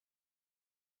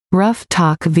Rough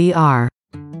Talk VR.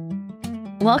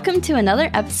 Welcome to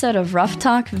another episode of Rough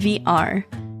Talk VR,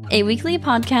 a weekly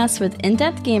podcast with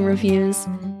in-depth game reviews,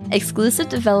 exclusive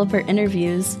developer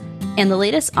interviews, and the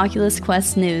latest Oculus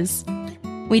Quest news.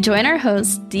 We join our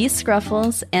hosts D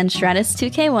Scruffles and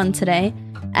Stratus2K1 today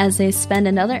as they spend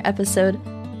another episode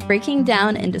breaking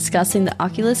down and discussing the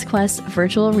Oculus Quest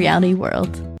virtual reality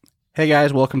world. Hey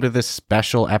guys, welcome to this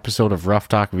special episode of Rough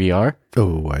Talk VR.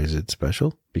 Oh, why is it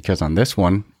special? Because on this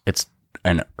one, it's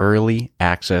an early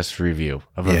access review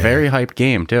of a very hyped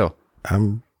game too.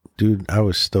 I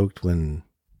was stoked when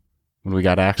we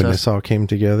got access. When this all came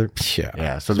together.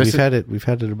 Yeah. So we've had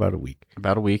it about a week.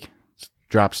 About a week. It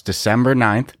drops December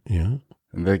 9th. Yeah.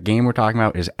 And the game we're talking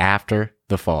about is After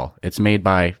the Fall. It's made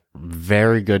by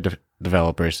very good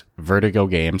developers, Vertigo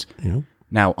Games. Yeah.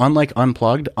 Now, unlike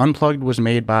Unplugged was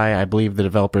made by, I believe the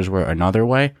developers were Another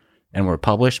Way and were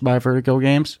published by Vertigo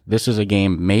Games. This is a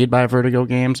game made by Vertigo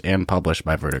Games and published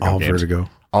by Vertigo Games.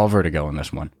 All Vertigo in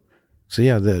this one. So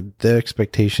yeah, the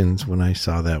expectations when I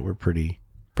saw that were pretty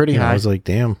high. I was like,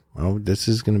 damn, this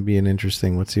is going to be an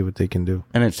interesting, let's see what they can do.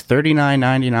 And it's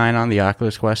 $39.99 on the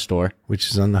Oculus Quest store. Which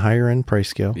is on the higher end price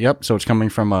scale. Yep, so it's coming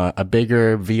from a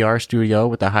bigger VR studio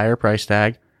with a higher price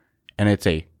tag. And it's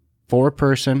a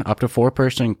up to four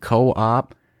person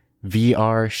co-op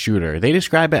VR shooter. They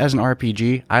describe it as an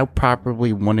RPG. I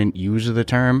probably wouldn't use the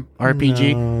term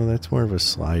RPG. No, that's more of a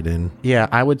slide in. Yeah,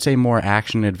 I would say more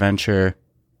action adventure,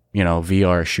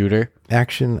 VR shooter.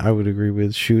 Action, I would agree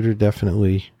with. Shooter,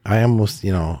 definitely. I almost,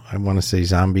 I want to say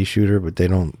zombie shooter, but they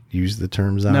don't use the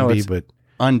term zombie. But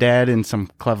undead and some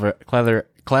clever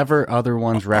other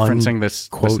ones referencing this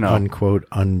quote unquote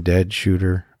undead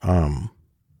shooter.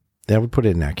 That would put it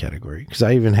in that category. Because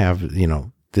I even have,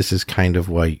 this is kind of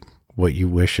like what you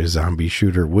wish a zombie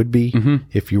shooter would be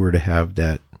if you were to have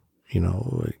that,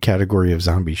 category of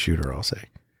zombie shooter, I'll say.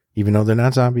 Even though they're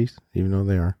not zombies, even though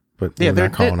they are. But they're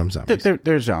not calling them zombies.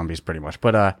 They're zombies pretty much.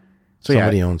 But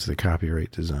somebody owns the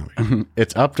copyright to zombies.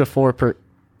 It's up to four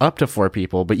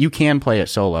people, but you can play it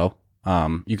solo.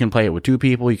 You can play it with two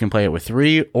people. You can play it with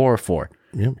three or four.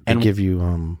 Yep. And give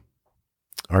you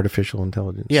artificial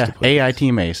intelligence. Yeah, AI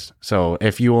teammates. So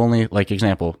if you only, like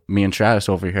example, me and Stratus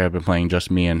over here have been playing just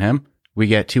me and him, we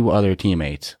get two other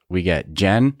teammates. We get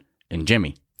Jen and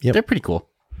Jimmy. Yep. They're pretty cool.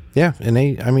 Yeah,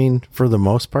 and for the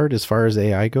most part, as far as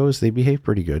AI goes, they behave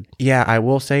pretty good. Yeah, I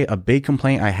will say a big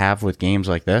complaint I have with games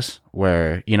like this,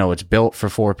 where, it's built for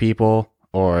four people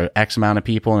or X amount of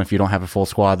people, and if you don't have a full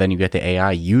squad, then you get the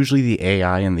AI. Usually the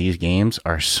AI in these games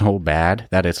are so bad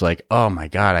that it's like, oh my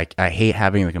God, I hate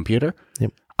having the computer.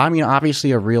 Yep. I mean,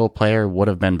 obviously a real player would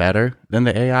have been better than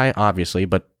the AI, obviously,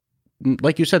 but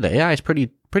like you said, the AI is pretty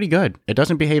good. It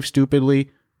doesn't behave stupidly.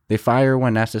 They fire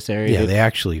when necessary. Yeah, they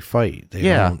actually fight. They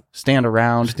don't stand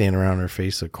around or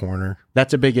face a corner.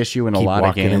 That's a big issue in a lot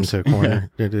of games. Into a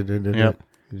corner. Yep.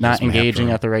 Not engaging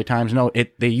at the right times. No,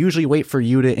 they usually wait for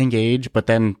you to engage, but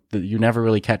then you never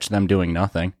really catch them doing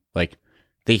nothing. Like,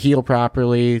 they heal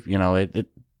properly.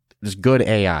 It's good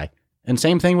AI. And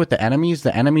same thing with the enemies.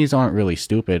 The enemies aren't really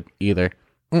stupid either.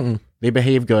 Mm-mm. They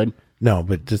behave good. No,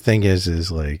 but the thing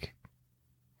is like,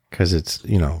 because it's,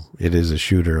 it is a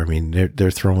shooter. I mean,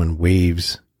 they're throwing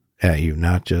waves at you,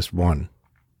 not just one,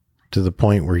 to the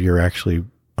point where you're actually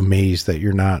amazed that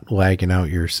you're not lagging out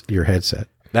your headset.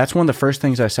 That's one of the first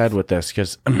things I said with this,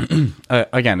 because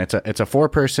again, it's a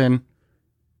four-person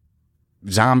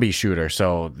zombie shooter,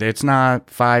 so it's not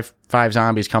five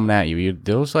zombies coming at you.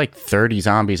 There's like 30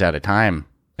 zombies at a time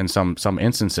in some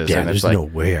instances. Yeah, and there's no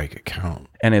way I could count.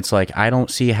 And it's like, I don't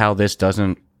see how this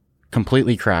doesn't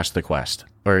completely crash the Quest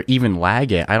or even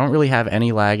lag it. I don't really have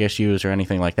any lag issues or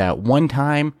anything like that. One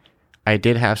time I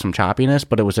did have some choppiness,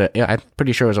 but I'm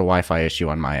pretty sure it was a Wi-Fi issue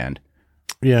on my end.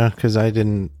 Yeah, because I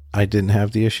didn't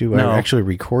have the issue. No. I actually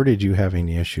recorded you having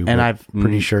the issue, and I'm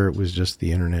pretty sure it was just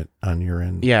the internet on your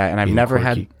end. Yeah, and I've never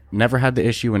had the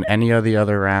issue in any of the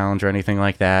other rounds or anything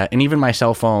like that. And even my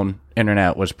cell phone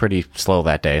internet was pretty slow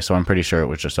that day, so I'm pretty sure it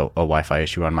was just a Wi-Fi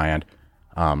issue on my end.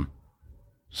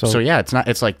 So yeah,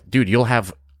 it's like, dude, you'll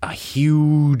have a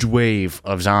huge wave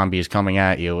of zombies coming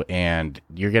at you, and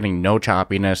you're getting no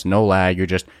choppiness, no lag. You're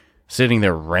just sitting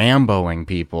there Ramboing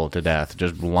people to death,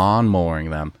 just lawn mowing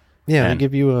them. Yeah, they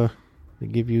give you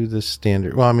the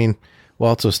standard. Well, I mean, we'll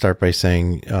also start by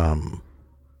saying,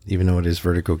 even though it is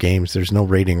Vertigo Games, there's no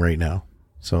rating right now.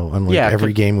 So unlike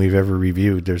every game we've ever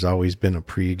reviewed, there's always been a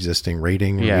pre-existing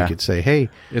rating where we could say, hey,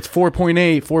 it's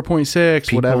 4.8,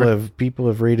 4.6, whatever. People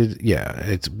have rated.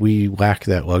 Yeah, we lack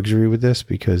that luxury with this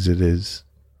because it is,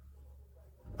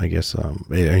 I guess,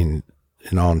 in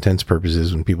all intents and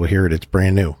purposes, when people hear it, it's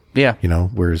brand new. Yeah.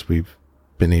 Whereas we've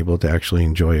been able to actually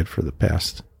enjoy it for the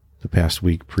past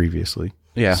week previously.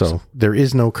 Yeah. So there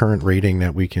is no current rating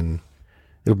that we can.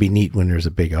 It'll be neat when there's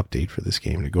a big update for this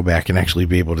game to go back and actually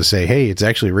be able to say, hey, it's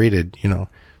actually rated,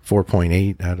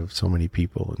 4.8 out of so many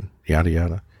people and yada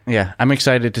yada. Yeah, I'm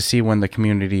excited to see when the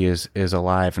community is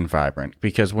alive and vibrant,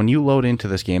 because when you load into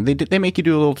this game, they make you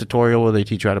do a little tutorial where they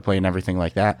teach you how to play and everything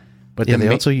like that. But yeah, they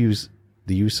also use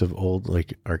the use of old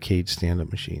like arcade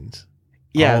stand-up machines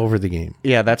all over the game.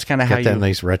 Yeah, that's kind of how you get that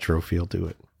nice retro feel to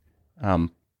it.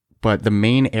 But the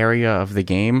main area of the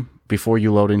game, before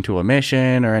you load into a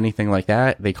mission or anything like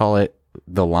that, they call it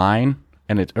the line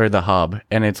or the hub,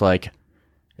 and it's like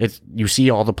you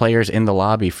see all the players in the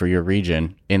lobby for your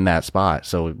region in that spot.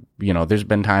 So, there's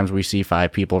been times we see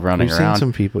 5 people running around. We've seen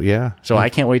some people, yeah. So I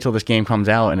can't wait till this game comes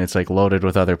out and it's like loaded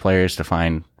with other players to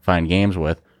find games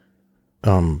with.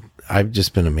 I've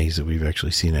just been amazed that we've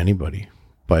actually seen anybody.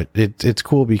 But it's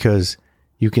cool because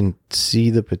you can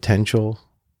see the potential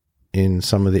in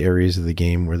some of the areas of the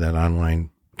game where that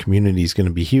online community is going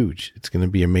to be huge. It's going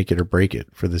to be a make it or break it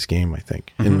for this game, I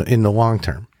think, in the long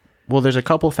term. Well, there's a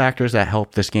couple factors that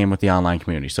help this game with the online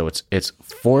community. So it's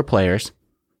 4 players.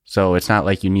 So it's not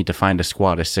like you need to find a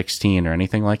squad of 16 or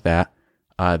anything like that.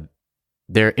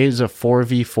 There is a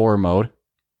 4v4 mode.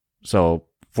 So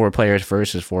 4 players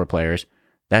versus 4 players.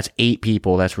 That's 8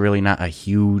 people. That's really not a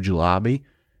huge lobby.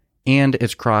 And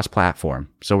it's cross-platform.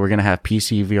 So we're going to have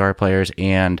PC VR players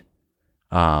and,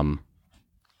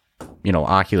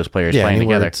 Oculus players playing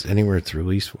together. Anywhere it's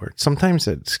released for it. Sometimes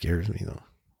that scares me, though.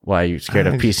 Why, are you scared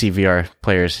of PC VR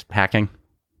players hacking?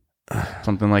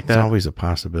 Something like that? It's always a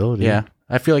possibility. Yeah.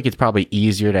 I feel like it's probably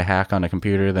easier to hack on a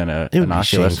computer than an Oculus. It would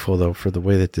be shameful, though, for the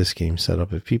way that this game's set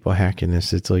up. If people hack in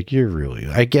this, it's like,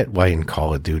 I get why in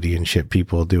Call of Duty and shit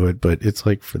people do it, but it's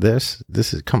like for this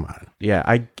is, come on. Yeah,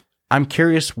 I'm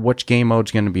curious which game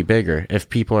mode's going to be bigger. If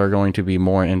people are going to be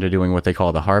more into doing what they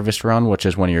call the harvest run, which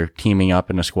is when you're teaming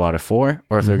up in a squad of 4,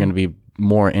 or if they're going to be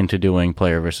more into doing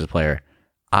player versus player.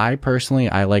 I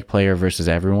like player versus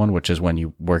everyone, which is when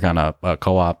you work on a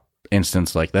co-op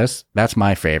instance like this. That's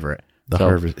my favorite.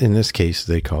 Harvest. In this case,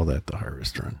 they call that the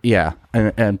harvest run. Yeah,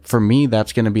 and for me,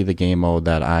 that's going to be the game mode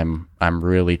that I'm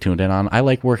really tuned in on. I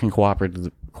like working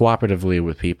cooperatively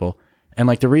with people, and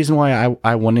like the reason why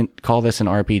I wouldn't call this an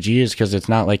RPG is because it's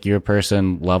not like your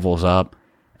person levels up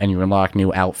and you unlock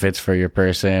new outfits for your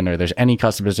person, or there's any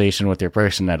customization with your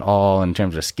person at all in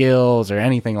terms of skills or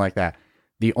anything like that.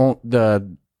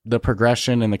 The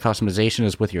progression and the customization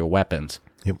is with your weapons.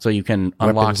 Yep. So you can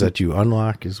unlock weapons that you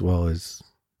unlock, as well as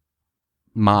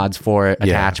mods for it,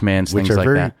 attachments, which things are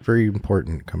like that. Very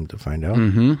important, come to find out.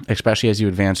 Especially as you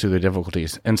advance through the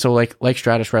difficulties. And so like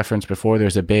Stratus referenced before,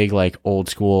 there's a big like old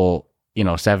school,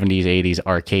 70s, 80s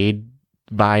arcade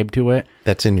vibe to it.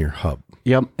 That's in your hub.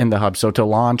 Yep, in the hub. So to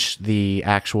launch the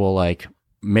actual like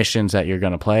missions that you're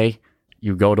going to play,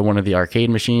 you go to one of the arcade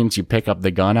machines, you pick up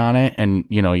the gun on it, and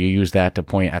you use that to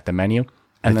point at the menu.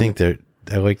 And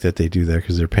I like that they do that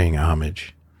because they're paying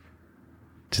homage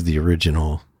to the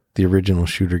original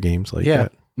shooter games like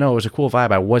that. No, it was a cool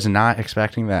vibe. I was not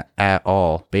expecting that at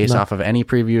all, based off of any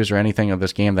previews or anything of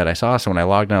this game that I saw. So when I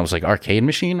logged in, I was like, arcade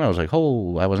machine? I was like,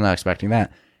 oh, I was not expecting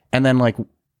that. And then like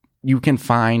you can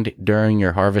find during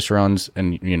your harvest runs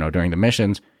and during the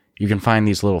missions, you can find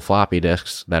these little floppy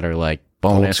disks that are like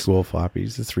bonus. Old school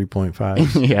floppies, the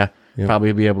 3.5. Yeah. Yep.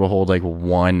 Probably be able to hold like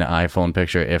one iPhone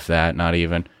picture, if that, not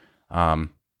even.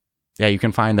 You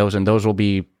can find those, and those will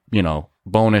be,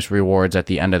 bonus rewards at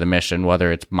the end of the mission,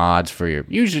 whether it's mods for your,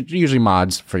 usually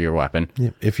mods for your weapon.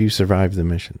 Yeah, if you survive the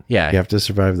mission. Yeah. You have to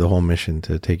survive the whole mission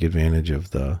to take advantage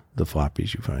of the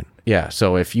floppies you find. Yeah.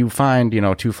 So if you find, 2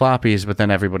 floppies, but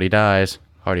then everybody dies,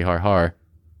 hardy har har.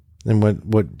 And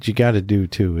what you got to do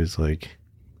too is like,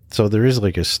 so there is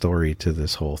like a story to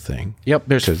this whole thing. Yep.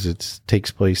 Because it takes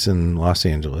place in Los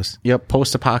Angeles. Yep.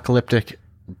 Post-apocalyptic,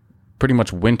 pretty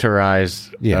much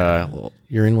winterized. Yeah.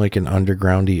 You're in like an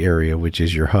undergroundy area, which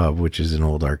is your hub, which is an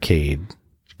old arcade,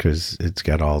 because it's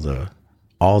got all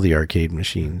the arcade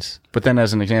machines. But then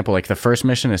as an example, like the first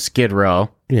mission is Skid Row.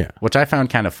 Yeah. Which I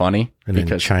found kind of funny. And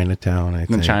in Chinatown, I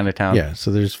think. In Chinatown. Yeah.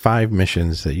 So there's 5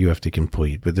 missions that you have to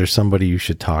complete, but there's somebody you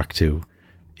should talk to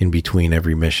in between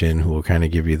every mission who will kind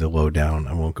of give you the lowdown.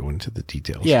 I won't go into the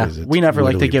details. Yeah. We never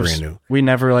like to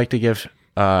give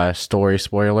story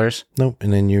spoilers. Nope.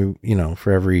 And then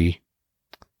for every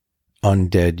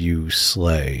undead you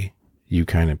slay, you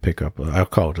kind of pick up I'll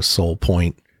call it a soul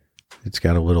point. It's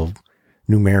got a little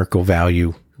numerical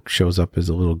value, shows up as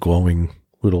a little glowing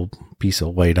little piece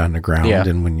of light on the ground. Yeah.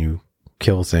 And when you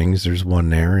kill things, there's one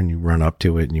there, and you run up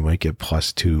to it and you might get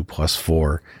 +2,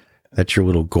 +4 That's your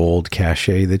little gold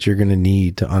cachet that you're going to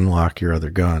need to unlock your other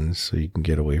guns so you can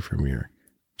get away from your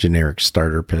generic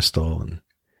starter pistol. And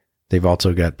they've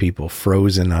also got people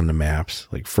frozen on the maps,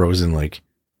 like frozen, like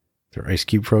they're ice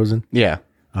cube frozen. Yeah.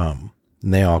 And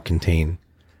they all contain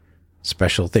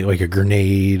special thing like a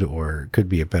grenade, or it could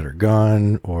be a better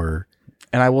gun, or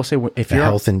And I will say, if a you're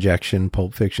health injection,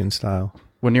 Pulp Fiction style.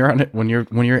 when you're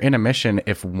in a mission,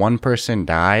 if one person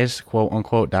dies, quote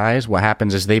unquote dies, what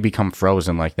happens is they become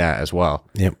frozen like that as well.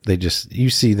 Yep. You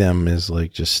see them as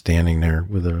like just standing there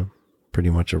with a pretty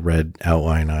much a red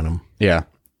outline on them. Yeah.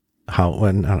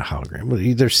 Not a hologram,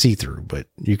 but they're see-through, but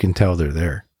you can tell they're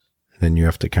there. Then you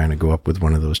have to kind of go up with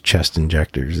one of those chest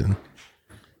injectors and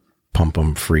pump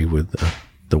them free with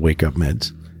the wake-up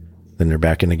meds. Then they're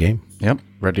back in the game. Yep,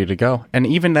 ready to go. And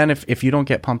even then, if you don't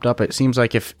get pumped up, it seems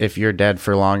like if you're dead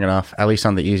for long enough, at least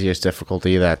on the easiest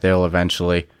difficulty, that they'll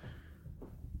eventually...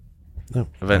 No,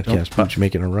 Pooch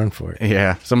making a run for it.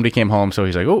 Yeah, somebody came home, so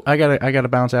he's like, "Oh, I gotta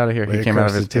bounce out of here." Right he came out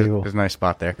of across his nice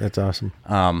spot there. That's awesome.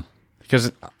 Because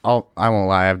I won't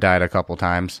lie, I've died a couple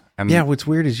times. And Yeah, what's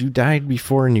weird is you died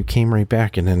before and you came right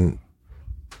back, and then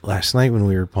last night when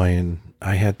we were playing,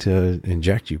 I had to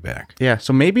inject you back. Yeah,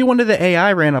 so maybe one of the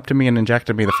AI ran up to me and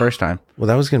injected me the first time. Well,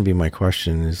 that was going to be my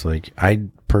question. Is like, I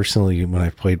personally, when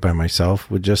I've played by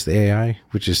myself with just the AI,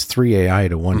 which is 3 AI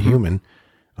to 1 human,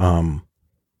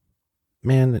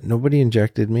 man, nobody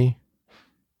injected me.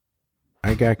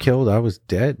 I got killed. I was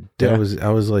dead. Yeah. I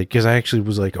was like, because I actually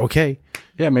was like, okay,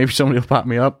 Yeah, maybe somebody will pop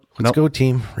me up. let's go,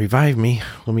 team. Revive me.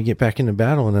 Let me get back into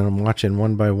battle. And then I'm watching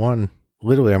one by one.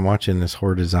 Literally, I'm watching this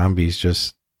horde of zombies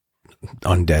just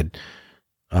undead.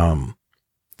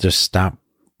 Just stop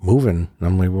moving. And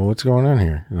I'm like, well, what's going on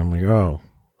here? And I'm like, oh,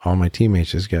 all my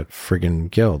teammates just got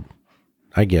friggin' killed.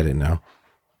 I get it now.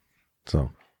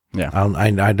 So Yeah.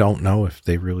 I don't know if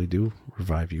they really do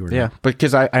revive you or Yeah, not.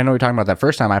 because I know you're talking about that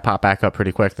first time. I popped back up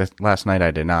pretty quick. Last night I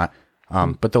did not.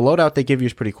 But the loadout they give you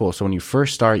is pretty cool. So when you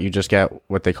first start, you just get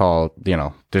what they call,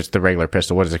 there's the regular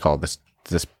pistol. What is it called? This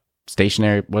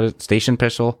stationary, station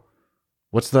pistol?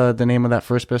 What's the name of that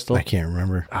first pistol? I can't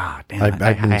remember. Ah, damn,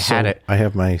 I had it. I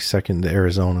have my second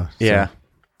Arizona. So. Yeah.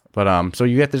 But so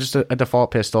you get just a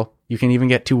default pistol. You can even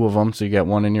get 2 of them. So you get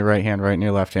one in your right hand, right in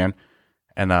your left hand.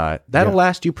 And that'll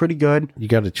last you pretty good. You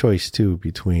got a choice too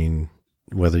between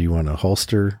whether you want to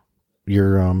holster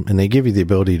your and they give you the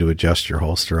ability to adjust your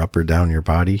holster up or down your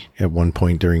body at one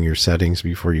point during your settings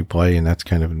before you play, and that's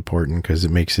kind of important because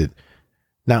it makes it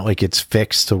not like it's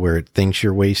fixed to where it thinks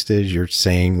your waist is. You're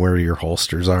saying where your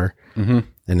holsters are, and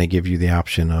they give you the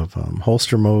option of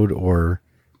holster mode or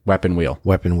Weapon wheel.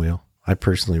 I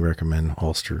personally recommend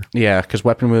holster. Yeah, because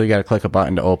weapon wheel, you got to click a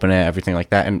button to open it, everything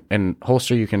like that. And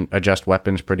holster, you can adjust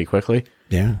weapons pretty quickly.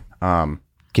 Yeah.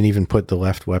 Can even put the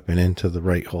left weapon into the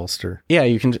right holster. Yeah,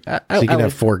 you can. So you can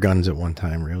have 4 guns at one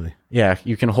time, really. Yeah,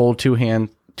 you can hold 2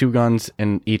 guns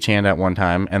in each hand at one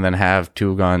time, and then have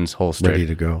 2 guns holstered, Ready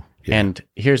to go. Yeah. And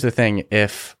here's the thing: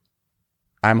 if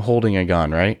I'm holding a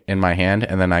gun right in my hand,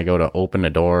 and then I go to open a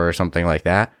door or something like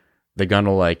that, the gun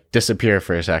will like disappear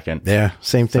for a second. Yeah,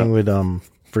 same thing with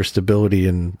for stability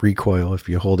and recoil if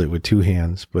you hold it with 2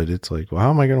 hands. But it's like, well, how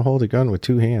am I going to hold a gun with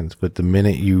 2 hands? But the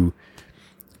minute you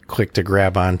click to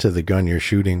grab onto the gun you're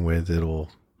shooting with, it'll...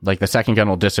 Like the second gun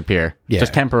will disappear,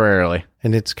 just temporarily.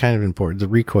 And it's kind of important. The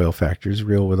recoil factor is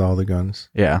real with all the guns.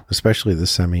 Yeah. Especially the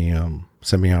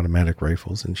semi-automatic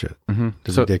rifles and shit.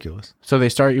 It's ridiculous. So they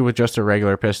start you with just a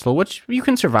regular pistol, which you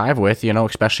can survive with,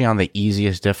 especially on the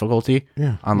easiest difficulty.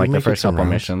 Yeah. On like the first couple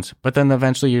missions. But then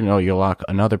eventually, you'll lock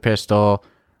another pistol,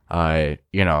 an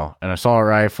assault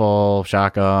rifle,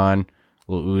 shotgun,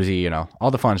 little Uzi,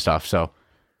 all the fun stuff. So,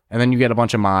 and then you get a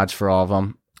bunch of mods for all of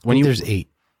them. There's 8.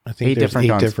 I think there's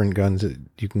 8 different guns that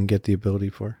you can get the ability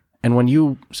for. And when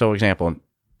example,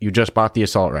 you just bought the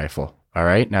assault rifle. All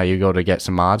right. Now you go to get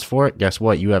some mods for it. Guess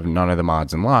what? You have none of the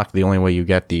mods unlocked. The only way you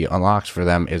get the unlocks for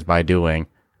them is by doing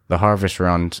the harvest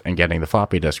runs and getting the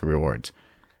floppy disk rewards.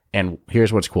 And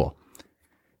here's what's cool.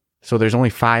 So there's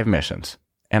only 5 missions.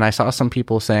 And I saw some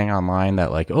people saying online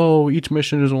that like, oh, each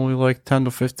mission is only like 10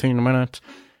 to 15 minutes.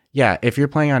 Yeah. If you're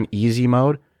playing on easy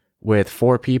mode with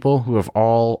 4 people who have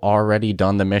all already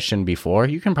done the mission before,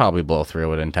 you can probably blow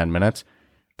through it in 10 minutes.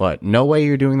 But no way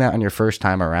you're doing that on your first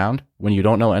time around when you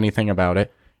don't know anything about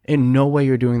it. And no way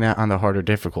you're doing that on the harder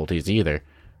difficulties either.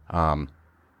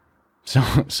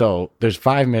 So there's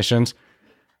 5 missions.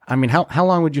 I mean, how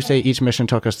long would you say each mission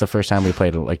took us the first time we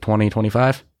played it? Like 20,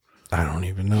 25? I don't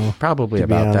even know. Probably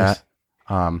about that.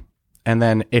 And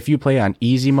then if you play on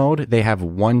easy mode, they have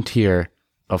 1 tier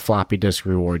of floppy disk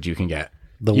rewards you can get.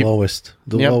 Lowest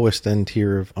end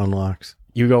tier of unlocks.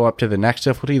 you go up to the next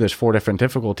difficulty. There's 4 different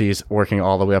difficulties working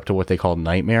all the way up to what they call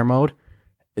Nightmare mode.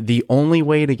 The only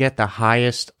way to get the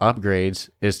highest upgrades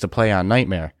is to play on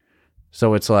Nightmare.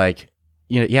 So it's like,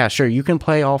 yeah, sure, you can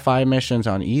play all 5 missions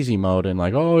on easy mode and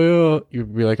like, oh yeah,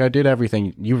 you'd be like, I did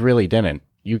everything. You really didn't.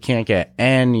 You can't get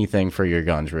anything for your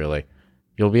guns, really.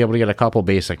 You'll be able to get a couple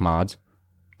basic mods.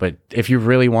 But if you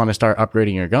really want to start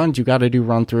upgrading your guns, you got to do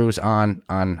run-throughs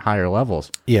on higher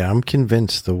levels. Yeah, I'm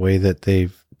convinced the way that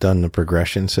they've done the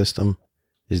progression system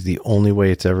is the only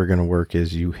way it's ever going to work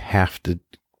is you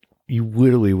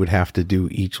literally would have to do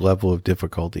each level of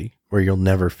difficulty where you'll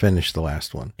never finish the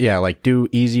last one. Yeah, like do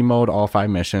easy mode, all 5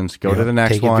 missions, go to the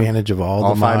next one. Take advantage of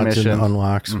all the mods and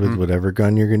unlocks with whatever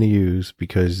gun you're going to use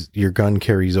because your gun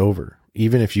carries over.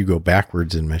 Even if you go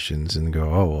backwards in missions and go,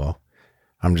 oh, well,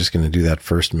 I'm just going to do that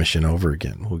first mission over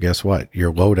again. Well, guess what?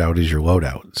 Your loadout is your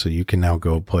loadout. So you can now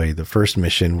go play the first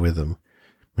mission with a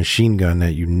machine gun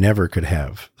that you never could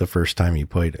have the first time you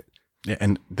played it. Yeah,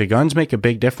 and the guns make a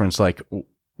big difference. Like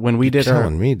when we did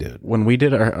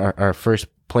our first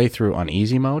playthrough on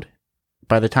easy mode,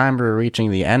 by the time we were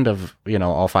reaching the end of,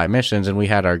 all 5 missions and we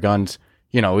had our guns,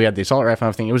 we had the assault rifle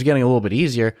and everything, it was getting a little bit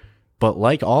easier. But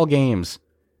like all games,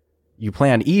 you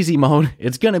play on easy mode,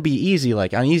 it's going to be easy.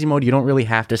 Like on easy mode, you don't really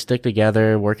have to stick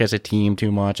together, work as a team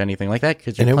too much, anything like that.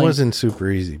 And it wasn't super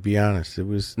easy, be honest. It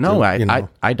was. No,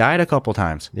 I died a couple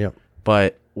times. Yep.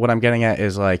 But what I'm getting at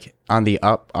is like on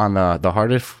the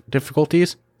hardest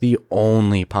difficulties, the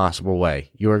only possible way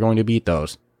you are going to beat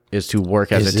those is to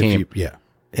work as a team.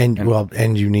 And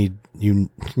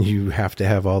you have to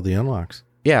have all the unlocks.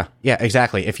 Yeah,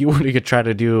 exactly. If you were to try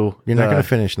to do... You're not going to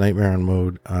finish Nightmare on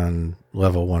mode on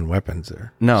level 1 weapons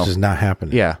there. No. This is not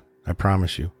happening. Yeah. I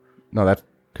promise you. No, that's...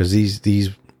 Because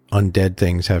these undead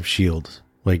things have shields.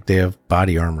 Like, they have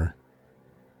body armor.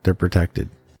 They're protected.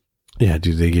 Yeah,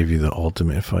 dude, they give you the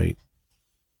ultimate fight.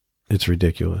 It's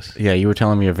ridiculous. Yeah, you were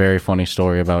telling me a very funny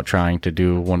story about trying to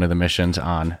do one of the missions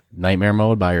on Nightmare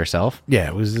mode by yourself. Yeah,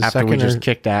 it was the after we just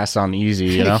kicked ass on easy,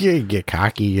 Yeah, you get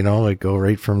cocky, like go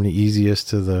right from the easiest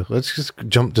to the, let's just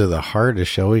jump to the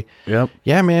hardest, shall we? Yep.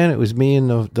 Yeah, man, it was me and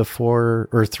the 4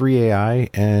 or 3 AI,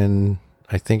 and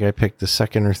I think I picked the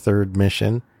second or third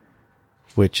mission,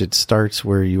 which it starts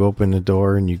where you open the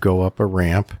door and you go up a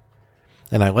ramp.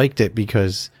 And I liked it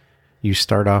because you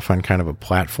start off on kind of a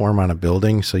platform on a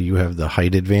building, so you have the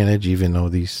height advantage, even though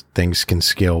these things can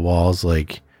scale walls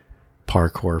like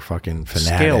parkour fucking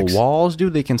fanatics. Scale walls,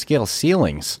 dude? They can scale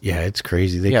ceilings. Yeah, it's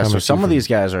crazy. So some of these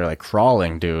guys are like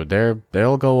crawling, dude.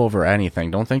 They'll go over anything.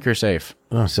 Don't think you're safe.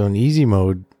 Oh, so in easy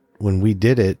mode, when we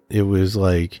did it, it was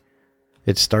like,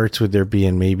 it starts with there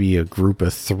being maybe a group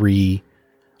of 3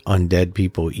 undead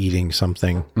people eating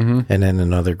something, and then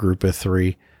another group of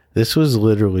 3. This was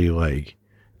literally like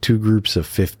 2 groups of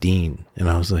 15, and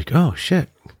I was like, oh shit,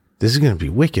 this is gonna be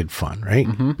wicked fun,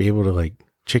 right? Be able to like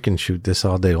chicken shoot this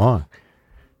all day long.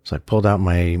 So I pulled out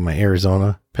my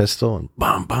Arizona pistol and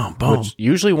boom, boom, boom. Which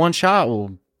usually one shot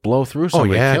will blow through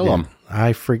somebody, kill him.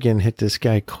 I freaking hit this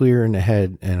guy clear in the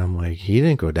head, and I'm like, he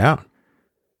didn't go down.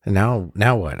 And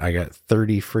now what? I got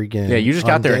 30 freaking... Yeah, you just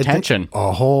got their attention.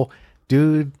 A whole...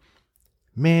 Dude,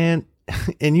 man...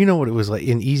 And you know what it was like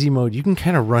in easy mode? You can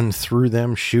kind of run through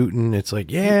them shooting. It's like,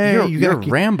 yeah, you're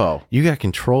Rambo. You got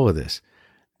control of this.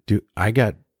 Dude,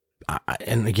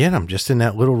 and again, I'm just in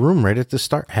that little room right at the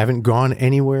start. Haven't gone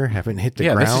anywhere. Haven't hit the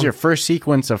ground. Yeah, this is your first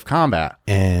sequence of combat.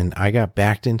 And I got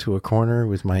backed into a corner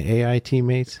with my AI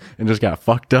teammates. And just got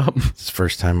fucked up. It's the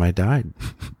first time I died.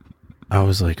 I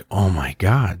was like, oh my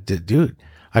God, dude.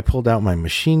 I pulled out my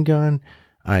machine gun.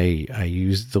 I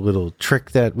used the little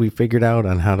trick that we figured out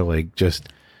on how to like just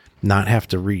not have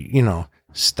to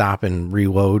stop and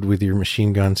reload with your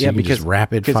machine gun. So you can just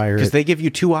rapid fire it. Because they give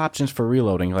you 2 options for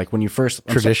reloading. Like when you first...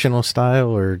 Traditional style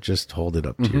or just hold it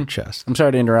up to your chest. I'm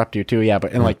sorry to interrupt you too. Yeah.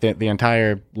 But in like the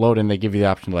entire load-in, they give you the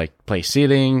option to like play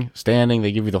sitting, standing.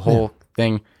 They give you the whole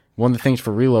thing. One of the things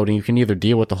for reloading, you can either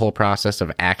deal with the whole process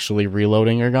of actually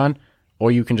reloading your gun,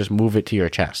 or you can just move it to your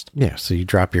chest. Yeah. So you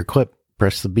drop your clip.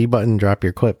 Press the B button, drop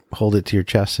your clip, hold it to your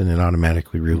chest, and it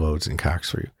automatically reloads and cocks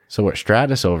for you. So what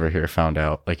Stratus over here found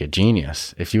out, like a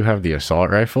genius, if you have the assault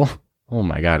rifle, oh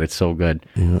my God, it's so good.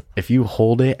 Yeah. If you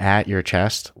hold it at your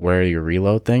chest where your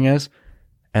reload thing is,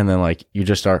 and then like you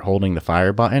just start holding the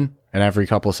fire button, and every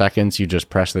couple of seconds you just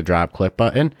press the drop clip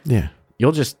button,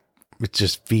 it's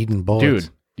just feeding bullets.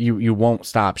 Dude, you won't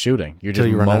stop shooting. You're just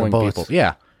mowing people.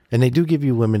 Yeah. And they do give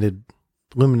you limited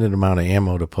amount of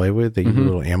ammo to play with. They give you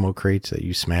little ammo crates that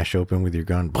you smash open with your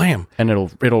gun. Blam! And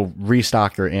it'll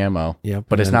restock your ammo. Yeah,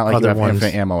 but it's not like you have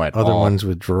infinite ammo at all. Other ones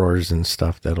with drawers and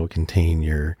stuff that'll contain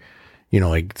your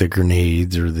like the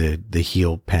grenades or the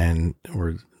heal pen, or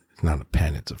it's not a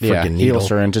pen, it's a freaking Yeah, needle. heal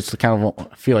syringe. It's kind of,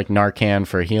 I feel like Narcan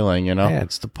for healing, you know? Yeah,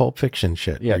 it's the Pulp Fiction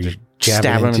shit. Yeah, where you just jab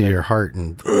stab it 'em into in the- your heart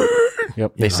and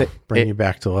Yep. They say bring it you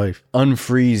back to life.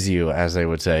 unfreeze you, as they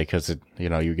would say, because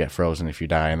you get frozen if you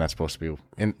die, and that's supposed to be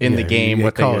in the game. You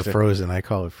What they call use it frozen, I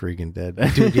call it freaking dead.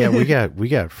 Dude, yeah, we got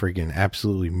freaking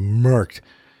absolutely murked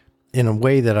in a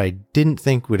way that I didn't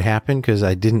think would happen, because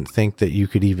I didn't think that you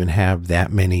could even have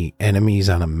that many enemies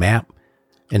on a map.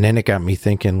 And then it got me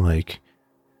thinking, like,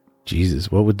 Jesus,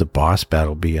 what would the boss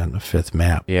battle be on the 5th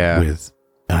map? Yeah.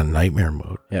 On nightmare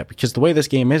mode. Yeah, because the way this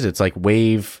game is, it's like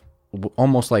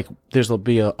almost like there'll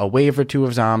be a wave or two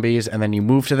of zombies, and then you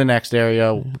move to the next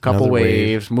area, a couple Another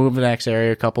waves, move to the next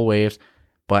area, a couple waves.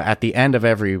 But at the end of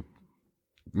every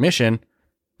mission,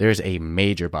 there's a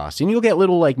major boss. And you'll get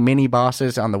little like mini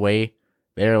bosses on the way.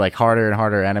 They're like harder and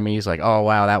harder enemies. Like, oh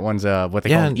wow, that one's what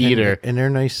they call an eater. And they're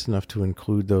nice enough to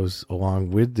include those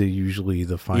along with usually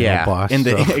the final boss.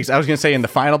 I was gonna say in the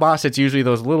final boss, it's usually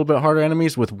those little bit harder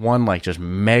enemies with one like just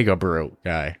mega brute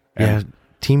guy. Yeah,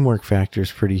 teamwork factor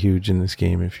is pretty huge in this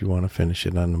game if you want to finish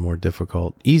it on the more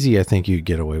difficult. Easy, I think you'd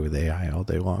get away with AI all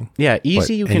day long. Yeah, easy. But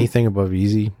You can anything above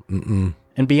easy,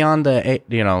 and beyond the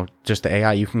just the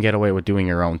AI, you can get away with doing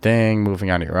your own thing,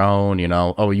 moving on your own.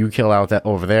 Oh, you kill out that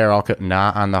over there.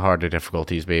 Not on the harder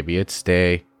difficulties, baby. It's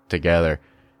stay together.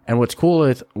 And what's cool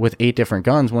with 8 different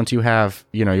guns, once you have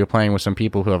you're playing with some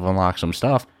people who have unlocked some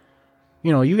stuff.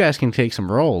 You guys can take some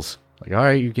rolls. Like, all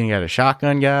right, you can get a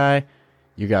shotgun guy.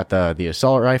 You got the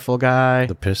assault rifle guy,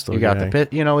 the pistol. You got guy. the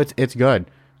pit. It's good.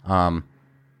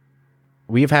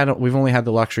 We've only had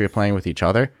the luxury of playing with each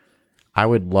other. I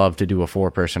would love to do a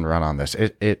 4-person run on this.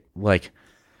 It like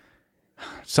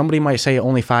somebody might say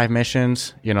only 5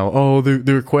 missions. Oh,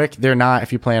 they're quick. They're not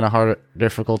if you play on a harder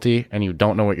difficulty and you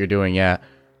don't know what you're doing yet.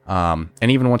 And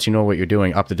even once you know what you're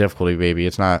doing, up the difficulty, baby,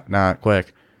 it's not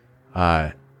quick.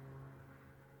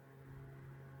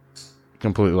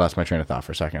 Completely lost my train of thought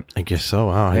for a second. I guess so.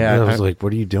 Wow. Yeah, I was like,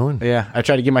 what are you doing? Yeah, I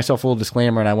tried to give myself a little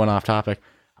disclaimer and I went off topic.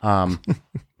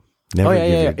 Never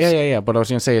Yeah. But I was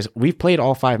gonna say is we've played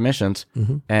all 5 missions,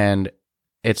 and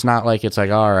it's not like it's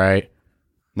like, all right,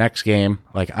 next game.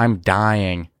 Like, I'm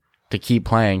dying to keep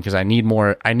playing because I need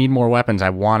more weapons.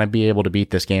 I want to be able to beat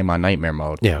this game on nightmare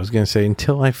mode. Yeah, I was gonna say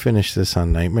until I finish this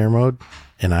on nightmare mode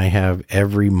and I have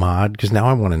every mod, because now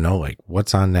I want to know like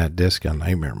what's on that disc on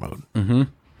nightmare mode. Mm-hmm.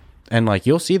 And like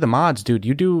you'll see the mods, dude.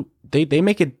 They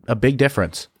make it a big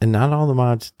difference. And not all the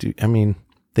mods do. I mean,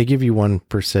 they give you one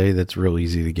per se that's real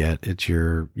easy to get. It's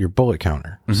your bullet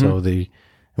counter. So and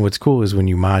what's cool is when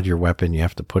you mod your weapon, you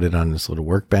have to put it on this little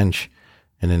workbench,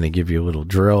 and then they give you a little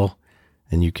drill,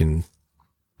 and you can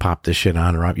pop the shit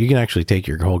on or off. You can actually take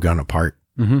your whole gun apart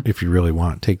if you really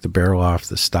want. Take the barrel off,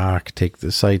 the stock, take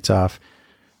the sights off.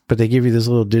 But they give you this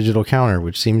little digital counter,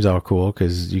 which seems all cool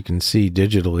because you can see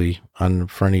digitally on the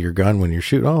front of your gun when you're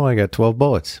shooting. Oh, I got 12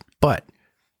 bullets. But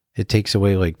it takes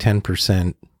away like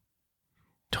 10%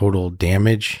 total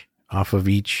damage off of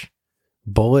each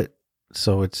bullet.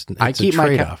 So it's a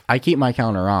trade-off. I keep my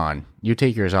counter on. You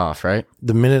take yours off, right?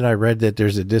 The minute I read that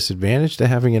there's a disadvantage to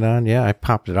having it on, I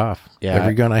popped it off. Yeah,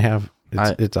 every gun I have,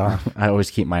 it's off. I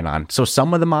always keep mine on. So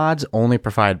some of the mods only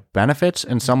provide benefits,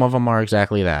 and some of them are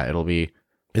exactly that. It'll be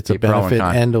it's a benefit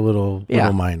and a little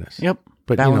minus. Yep.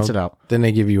 But balance it out. Then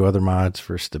they give you other mods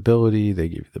for stability. They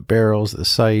give you the barrels, the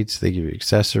sights. They give you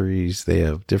accessories. They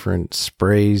have different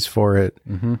sprays for it.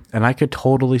 Mm-hmm. And I could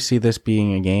totally see this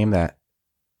being a game that,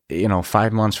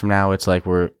 5 months from now, it's like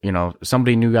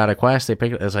somebody new got a quest. They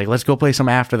pick it. It's like, let's go play some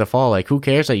After the Fall. Like, who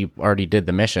cares that you already did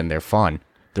the mission? They're fun.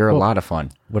 They're a lot of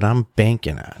fun. What I'm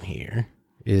banking on here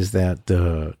is that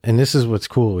and this is what's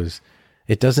cool is,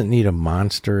 it doesn't need a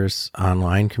monstrous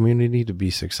online community to be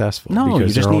successful. No, because you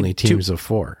just they're need only teams of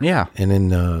 4. Yeah. And in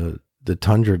the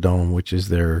Tundra Dome, which is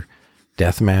their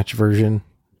deathmatch version,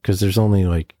 because there's only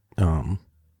like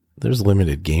there's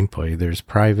limited gameplay. There's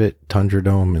private, Tundra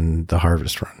Dome, and the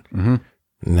Harvest Run,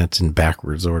 and that's in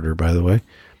backwards order, by the way.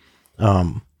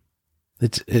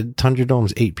 Tundra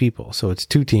Dome's 8 people, so it's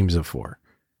 2 teams of 4,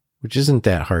 which isn't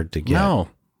that hard to get. No,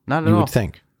 not at all. You would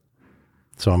think.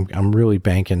 So I'm really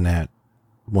banking that.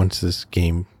 Once this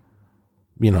game,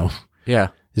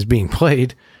 is being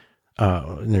played,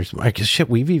 and there's, I guess,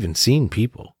 we've even seen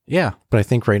people. Yeah. But I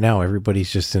think right now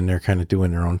everybody's just in there kind of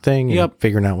doing their own thing and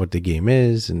figuring out what the game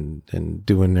is and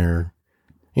doing their,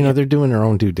 they're doing their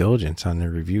own due diligence on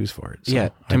their reviews for it.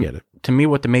 So I get it. To me,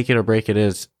 what the make it or break it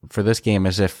is for this game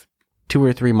is if 2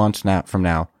 or 3 months from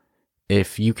now,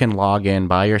 if you can log in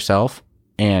by yourself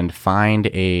and find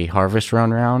a Harvest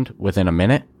Run round within a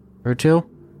minute or two,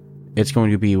 it's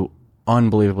going to be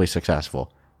unbelievably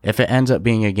successful. If it ends up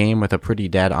being a game with a pretty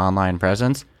dead online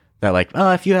presence, that like,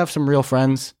 oh, if you have some real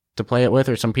friends to play it with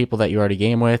or some people that you already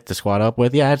game with to squad up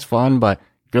with, yeah, it's fun, but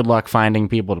good luck finding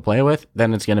people to play with,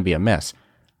 then it's going to be a miss.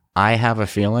 I have a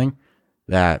feeling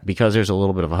that because there's a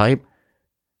little bit of a hype,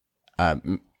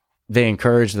 they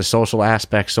encourage the social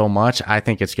aspect so much, I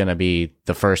think it's going to be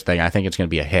the first thing. I think it's going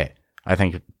to be a hit. I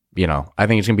think it's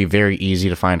going to be very easy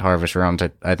to find Harvest Realms.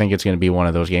 I think it's going to be one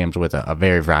of those games with a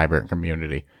very vibrant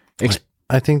community.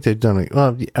 I think they've done it.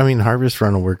 Well, I mean, Harvest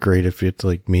Run will work great if it's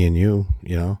like me and you,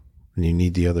 and you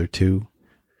need the other two.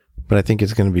 But I think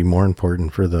it's going to be more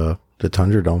important for the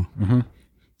Tundra Dome. Mm-hmm.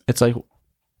 It's like,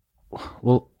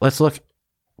 well,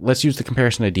 let's use the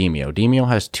comparison to Demeo. Demeo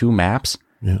has 2 maps.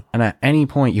 Yeah. And at any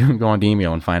point you can go on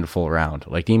Demeo and find a full round.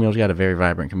 Like Demeo's got a very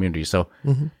vibrant community. So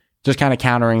just kind of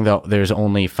countering there's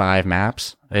only 5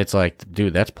 maps. It's like,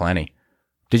 dude, that's plenty.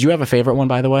 Did you have a favorite one,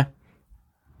 by the way?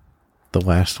 The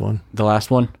last one. The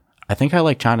last one? I think I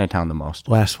like Chinatown the most.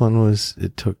 Last one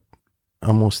it took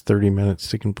almost 30 minutes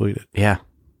to complete it. Yeah.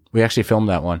 We actually filmed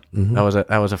that one. Mm-hmm.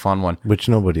 That was a fun one. Which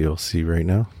nobody will see right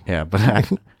now. Yeah, but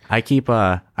I keep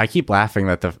laughing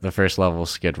that the first level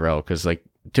is Skid Row, because like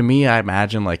to me, I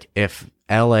imagine like if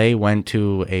LA went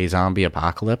to a zombie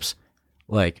apocalypse,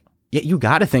 like you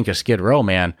got to think of Skid Row,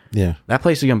 man. Yeah, that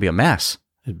place is gonna be a mess.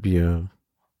 It'd be a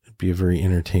very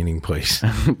entertaining place.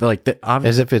 Like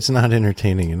as if it's not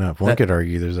entertaining enough. One could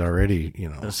argue there's already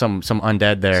some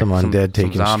undead there, some undead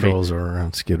taking some strolls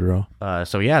around Skid Row.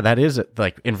 So yeah, that is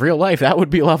like in real life that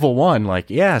would be level 1. Like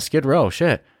yeah, Skid Row,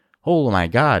 shit. Oh my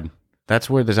god,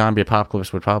 that's where the zombie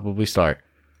apocalypse would probably start.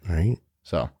 Right.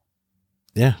 So.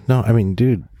 Yeah, no, I mean,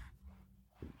 dude,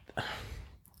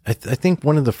 I think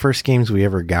one of the first games we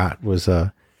ever got was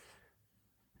it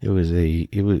was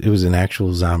an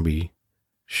actual zombie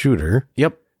shooter.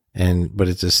 Yep. But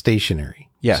it's a stationary.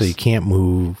 Yes. So you can't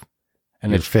move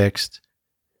and it's fixed.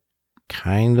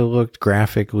 Kind of looked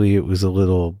graphically, it was a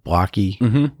little blocky,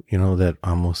 that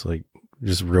almost like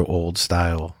just real old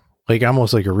style, like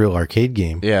almost like a real arcade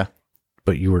game. Yeah.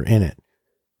 But you were in it.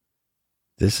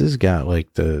 This has got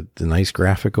like the nice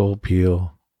graphical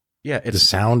appeal. Yeah, the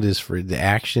sound is the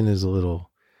action is a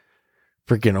little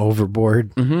freaking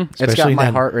overboard. Mm-hmm. It's got my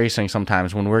heart racing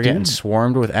sometimes when we're getting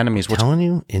swarmed with enemies. I'm telling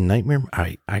you, in Nightmare,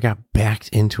 I got backed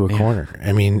into a corner.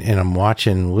 I mean, and I'm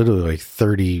watching literally like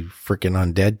 30 freaking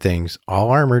undead things, all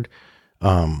armored,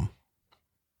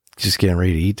 just getting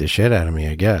ready to eat the shit out of me,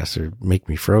 I guess, or make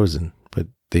me frozen. But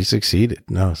they succeeded.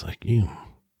 And I was like,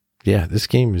 yeah, this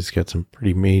game has got some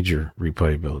pretty major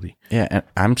replayability. Yeah,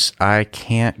 and I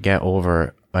can't get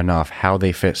over enough how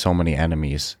they fit so many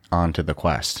enemies onto the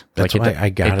quest. That's like why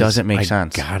it doesn't make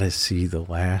sense. I gotta see the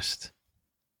last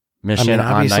mission. I mean,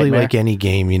 obviously, on Nightmare, like any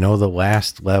game, the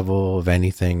last level of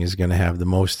anything is going to have the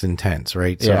most intense,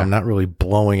 right? So I'm not really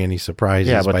blowing any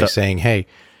surprises by saying, hey,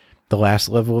 the last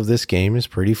level of this game is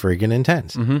pretty friggin'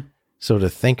 intense. Mm-hmm. So to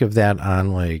think of that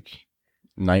on like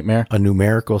Nightmare, a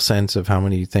numerical sense of how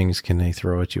many things can they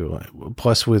throw at you,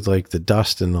 plus with like the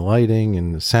dust and the lighting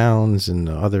and the sounds and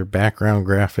the other background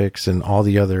graphics and all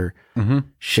the other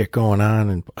shit going on,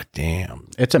 and damn,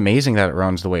 it's amazing that it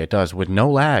runs the way it does with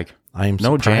no lag. I'm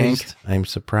no surprised. jank. I'm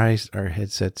surprised our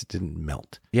headsets didn't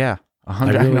melt. Yeah,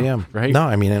 100. I really am. Right? No,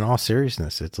 I mean, in all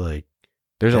seriousness, it's like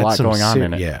there's a lot going on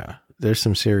in it. Yeah, there's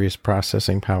some serious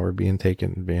processing power being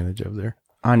taken advantage of there.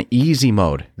 On easy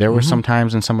mode, there were some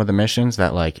times in some of the missions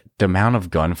that like the amount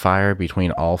of gunfire between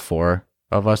all 4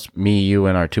 of us, me, you,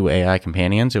 and our 2 AI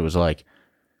companions, it was like,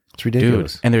 it's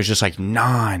ridiculous. Dude, and there's just like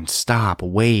non-stop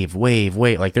wave.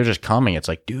 Like they're just coming. It's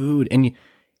like, dude. And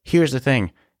here's the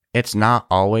thing. It's not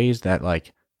always that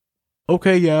like,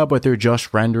 okay, yeah, but they're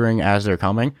just rendering as they're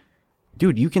coming.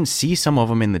 Dude, you can see some of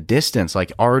them in the distance,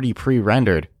 like already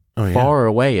pre-rendered. Far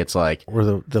away, it's like,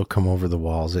 or they'll come over the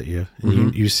walls at you,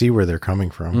 and you see where they're coming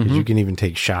from, because you can even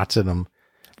take shots at them.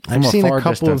 I've seen a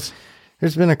couple of.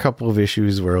 There's been a couple of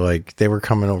issues where like they were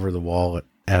coming over the wall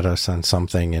at us on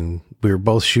something, and we were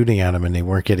both shooting at them, and they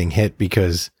weren't getting hit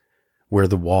because where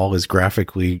the wall is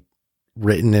graphically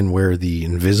written and where the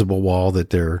invisible wall that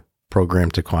they're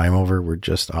programmed to climb over were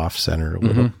just off center a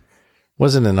little.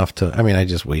 Wasn't enough to. I mean, I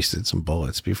just wasted some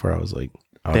bullets before I was like,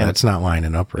 oh, that's not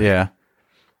lining up right. Yeah.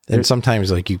 And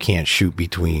sometimes like you can't shoot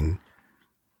between,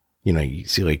 you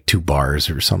see like 2 bars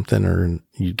or something, or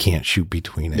you can't shoot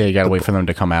between it. Yeah, you got to wait for them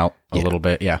to come out a little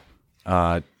bit. Yeah.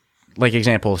 like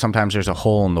example, sometimes there's a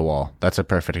hole in the wall. That's a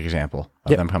perfect example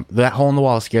of them. That hole in the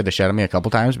wall scared the shit out of me a couple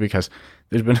times because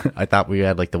there's been, I thought we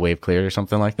had like the wave cleared or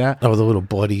something like that. Oh, the little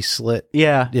bloody slit.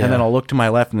 Yeah. And then I'll look to my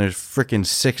left and there's freaking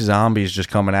 6 zombies just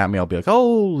coming at me. I'll be like,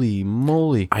 holy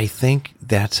moly. I think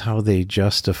that's how they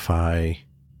justify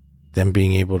them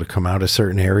being able to come out of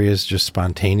certain areas just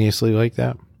spontaneously like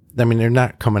that. I mean, they're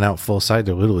not coming out full side.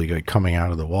 They're literally like coming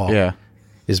out of the wall. Yeah.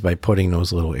 Is by putting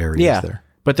those little areas there.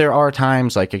 But there are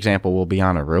times, like example, we'll be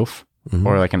on a roof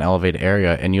or like an elevated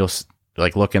area, and you'll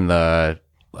like look in a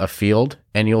field,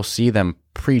 and you'll see them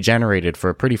pre-generated for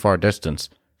a pretty far distance.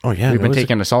 Oh yeah, we've been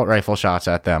taking assault rifle shots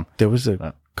at them. There was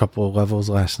a couple of levels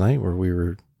last night where we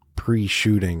were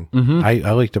pre-shooting. I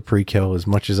like to pre-kill as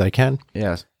much as I can.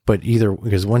 Yes, but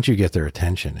because once you get their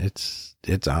attention,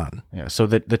 it's on. Yeah. So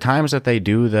the times that they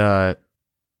do the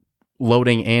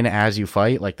loading in as you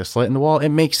fight, like the slit in the wall, it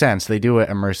makes sense. They do it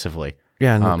immersively.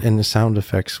 Yeah, and the sound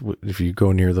effects, if you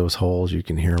go near those holes, you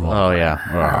can hear them. Oh, yeah.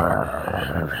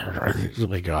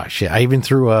 Like, oh, shit. I even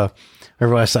threw I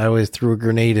always threw a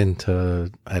grenade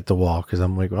at the wall because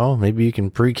I'm like, oh, maybe you can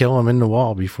pre-kill them in the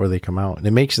wall before they come out. And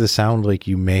it makes the sound like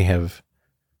you may have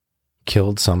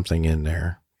killed something in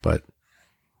there, but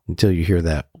until you hear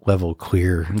that level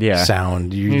clear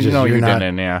sound, you know you're not,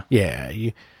 didn't, yeah.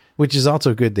 Which is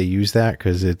also good they use that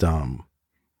because it,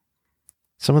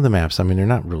 some of the maps, I mean, they're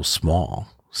not real small.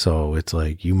 So it's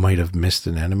like you might have missed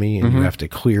an enemy and you have to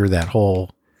clear that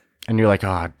hole. And you're like,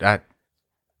 oh, that,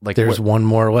 like, there's one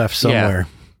more left somewhere. Yeah.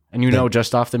 And you know,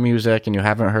 just off the music, and you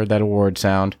haven't heard that award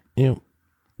sound. You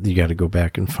got to go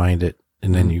back and find it.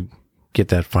 And then you get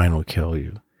that final kill.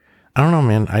 I don't know,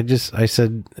 man.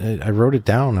 I wrote it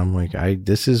down. I'm like,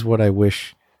 this is what I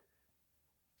wish.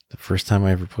 The first time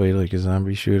I ever played like a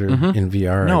zombie shooter in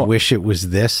VR, I wish it was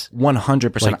this.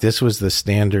 100%. Like this was the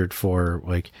standard for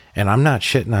like, and I'm not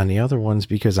shitting on the other ones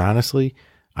because honestly,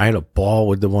 I had a ball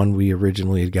with the one we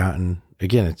originally had gotten.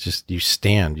 Again, it's just you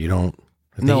stand. You don't.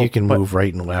 I think you can move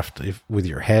right and left with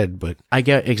your head, but I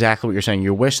get exactly what you're saying.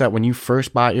 You wish that when you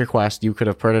first bought your Quest, you could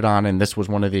have put it on, and this was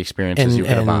one of the experiences you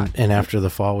could have bought. And after the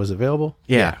fall was available,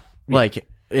 like.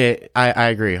 I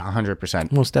agree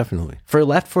 100%. Most definitely. For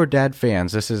Left 4 Dead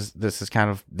fans, this is kind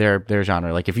of their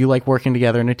genre. Like if you like working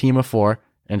together in a team of 4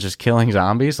 and just killing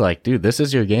zombies, like dude, this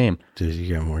is your game. Dude,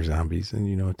 you got more zombies than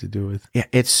you know what to do with. Yeah,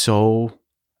 it's so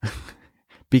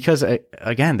because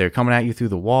again, they're coming at you through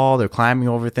the wall, they're climbing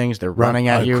over things, they're running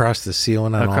at you across the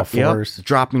ceiling on all fours,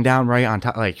 dropping down right on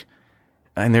top, like.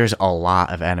 And there's a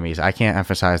lot of enemies. I can't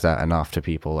emphasize that enough to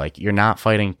people. Like you're not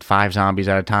fighting 5 zombies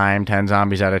at a time, 10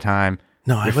 zombies at a time.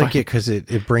 No, I like it because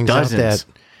it brings dozens. Out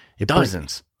that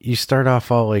dozens. You start off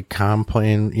all like calm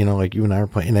playing, like you and I are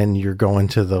playing, and then you're going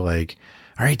to the like,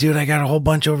 all right, dude, I got a whole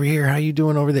bunch over here. How you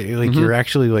doing over there? Like you're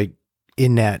actually like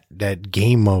in that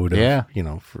game mode.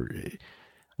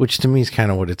 Which to me is kind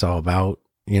of what it's all about.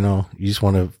 You just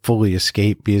want to fully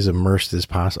escape, be as immersed as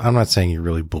possible. I'm not saying you're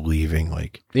really believing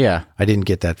like, I didn't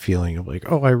get that feeling of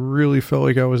like, oh, I really felt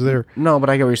like I was there. No, but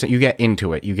I get what you're saying. You get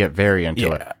into it. You get very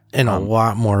into it. And a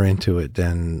lot more into it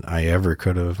than I ever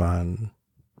could have on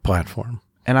platform.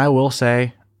 And I will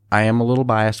say, I am a little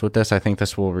biased with this. I think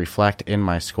this will reflect in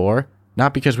my score.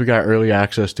 Not because we got early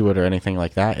access to it or anything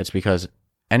like that. It's because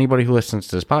anybody who listens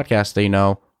to this podcast, they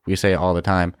know, we say it all the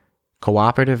time,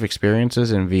 cooperative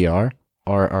experiences in VR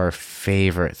are our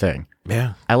favorite thing.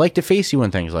 Yeah. I like to face you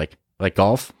in things like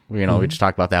golf. We just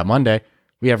talked about that Monday.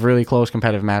 We have really close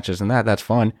competitive matches and that's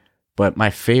fun. But my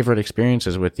favorite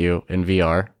experiences with you in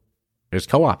VR is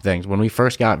co-op things. When we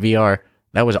first got VR,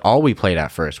 that was all we played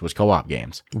at first was co-op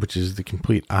games. Which is the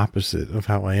complete opposite of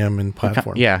how I am in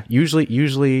platform. Yeah.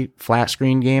 Usually flat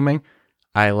screen gaming.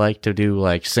 I like to do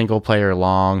like single player,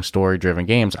 long story driven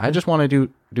games. I just want to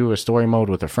do a story mode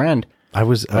with a friend. I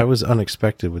was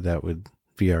unexpected with that with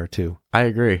VR too. I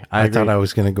agree. I thought I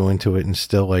was going to go into it and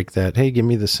still like that. Hey, give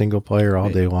me the single player all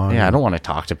day long. Yeah, I don't want to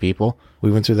talk to people.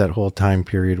 We went through that whole time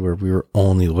period where we were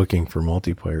only looking for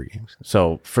multiplayer games.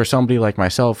 So for somebody like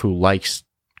myself who likes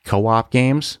co-op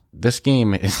games, this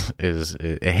game it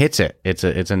hits it. It's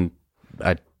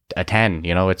a 10.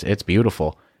 It's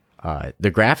beautiful.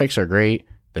 The graphics are great.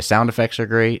 The sound effects are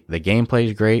great. The gameplay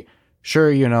is great.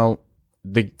 Sure,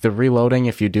 the reloading,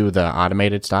 if you do the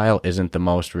automated style, isn't the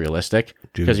most realistic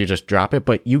because you just drop it,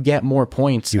 but you get more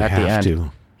points at the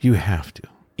end. You have to.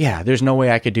 Yeah, there's no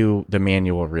way I could do the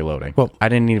manual reloading. Well, I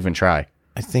didn't even try.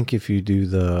 I think if you do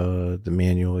the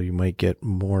manual, you might get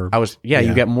more.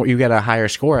 You get more. You get a higher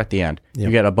score at the end. Yep.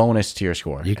 You get a bonus to your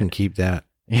score. You can keep that.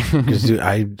 Because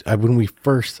the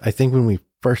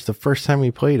first time we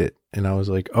played it, and I was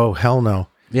like, oh hell no.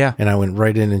 Yeah. And I went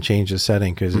right in and changed the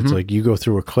setting because it's like you go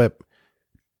through a clip.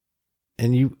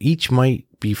 and you each might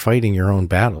be fighting your own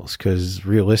battles, because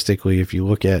realistically, if you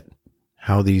look at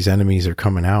how these enemies are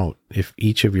coming out, if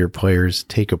each of your players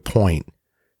take a point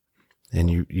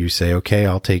and you say, okay,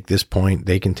 I'll take this point,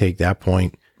 they can take that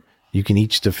point, you can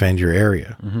each defend your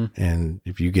area. Mm-hmm. And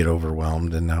if you get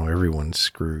overwhelmed, then now everyone's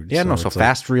screwed. Yeah, so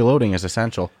fast reloading is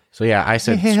essential. So yeah, I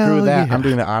said, screw that. Yeah. I'm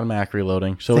doing the automatic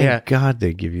reloading. So Thank God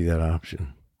they give you that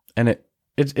option. And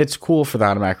it's cool for the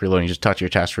automatic reloading. You just touch your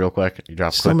chest real quick. You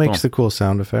drop. Still makes the cool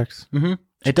sound effects. Mm-hmm.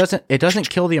 It doesn't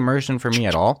kill the immersion for me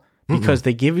at all, because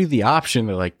they give you the option.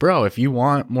 They're like, bro, if you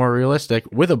want more realistic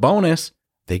with a bonus,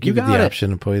 they give you the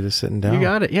option to play this sitting down. You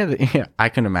got it. Yeah. I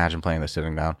couldn't imagine playing this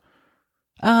sitting down.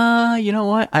 You know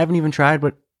what? I haven't even tried,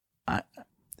 but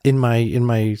in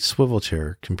my swivel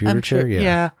chair, computer chair,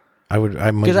 yeah. I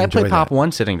might, because I play Pop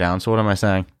 1 sitting down. So what am I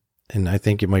saying? And I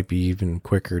think it might be even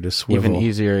quicker to swivel. Even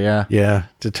easier, yeah. Yeah,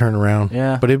 to turn around.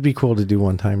 Yeah. But it'd be cool to do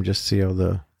one time, just see how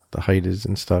the height is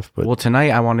and stuff. But well,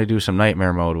 tonight I want to do some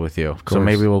nightmare mode with you. So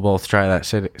maybe we'll both try that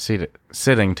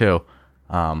sitting too.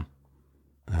 I'm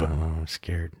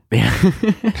scared.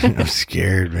 I'm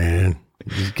scared, man.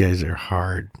 These guys are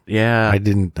hard. Yeah. I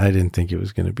didn't think it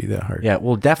was going to be that hard. Yeah,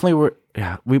 well, definitely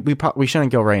we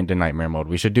shouldn't go right into nightmare mode.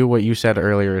 We should do what you said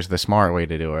earlier is the smart way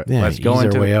to do it. Yeah, let's go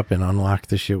into our way up and unlock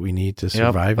the shit we need to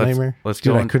survive nightmare. Let's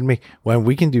do it. I couldn't make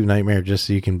we can do nightmare just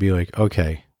so you can be like,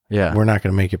 okay, yeah, we're not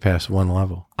going to make it past one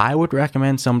level. I would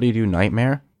recommend somebody do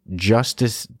nightmare just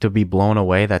to be blown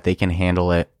away that they can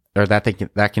handle it, or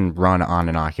that can run on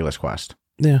an Oculus Quest.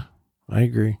 Yeah. I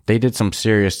agree. They did some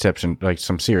serious tips and like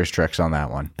some serious tricks on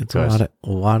that one. It's a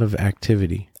lot of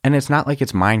activity. And it's not like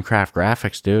it's Minecraft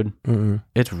graphics, dude. Mm-mm.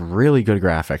 It's really good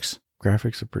graphics.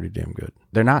 Graphics are pretty damn good.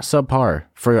 They're not subpar.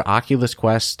 For Oculus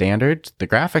Quest standards, the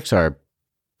graphics are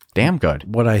damn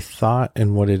good. What I thought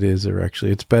and what it is are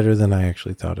actually, it's better than I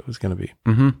actually thought it was going to be.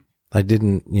 Mm-hmm. I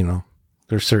didn't,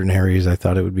 there's certain areas I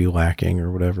thought it would be lacking or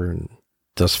whatever. And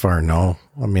thus far, no.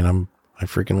 I mean, I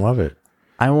freaking love it.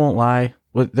 I won't lie.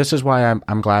 Well, this is why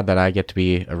I'm glad that I get to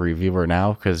be a reviewer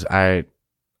now, because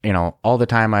all the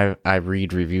time I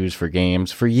read reviews for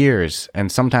games for years,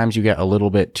 and sometimes you get a little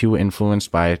bit too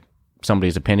influenced by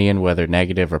somebody's opinion, whether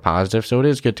negative or positive. So it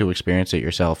is good to experience it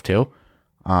yourself too.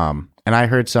 And I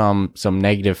heard some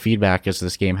negative feedback as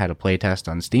this game had a playtest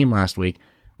on Steam last week,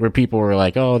 where people were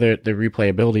like, "Oh, the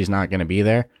replayability is not going to be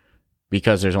there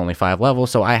because there's only 5 levels."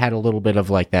 So I had a little bit of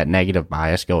like that negative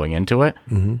bias going into it.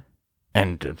 Mm-hmm.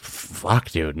 And fuck,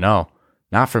 dude, no,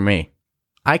 not for me.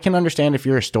 I can understand if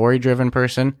you're a story-driven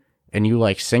person and you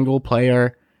like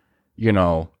single-player,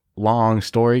 long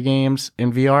story games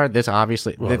in VR. This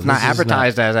obviously, it's not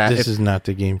advertised as that. This is not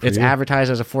the game for you. It's advertised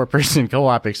as a 4-person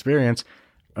co-op experience.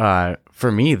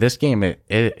 For me, this game,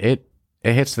 it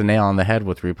hits the nail on the head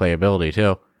with replayability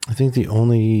too. I think the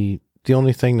only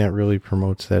thing that really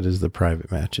promotes that is the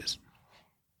private matches.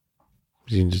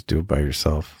 You can just do it by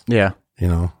yourself. Yeah.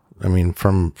 I mean,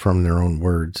 from their own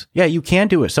words. Yeah, you can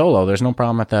do it solo. There's no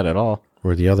problem with that at all.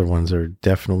 Where the other ones are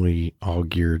definitely all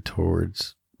geared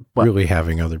towards really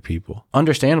having other people.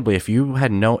 Understandably, if you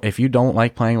don't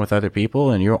like playing with other people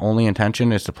and your only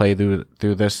intention is to play through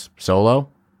this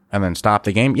solo and then stop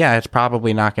the game, yeah, it's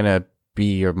probably not going to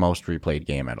be your most replayed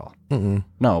game at all. Mm-mm.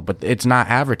 No, but it's not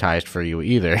advertised for you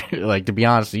either. Like, to be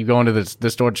honest, you go into the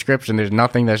store description, there's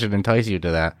nothing that should entice you to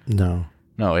that.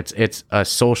 No, it's a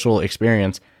social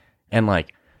experience. And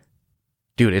like,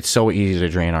 dude, it's so easy to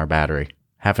drain our battery.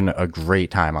 Having a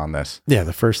great time on this. Yeah,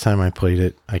 the first time I played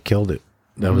it, I killed it.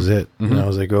 That was it. Mm-hmm. And I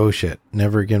was like, oh shit,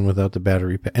 never again without the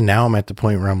battery pack. And now I'm at the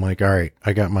point where I'm like, all right,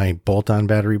 I got my bolt-on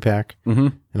battery pack,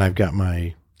 and I've got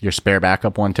your spare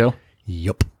backup one too.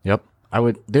 Yep.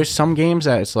 There's some games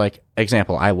that it's like,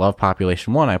 example, I love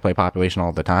Population 1. I play Population 1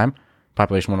 all the time,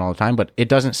 but it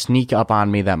doesn't sneak up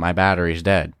on me that my battery's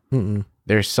dead. Mm-mm.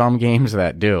 There's some games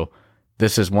that do.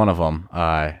 This is one of them.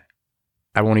 I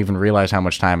won't even realize how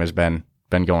much time has been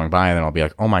going by, and then I'll be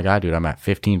like, oh my God, dude, I'm at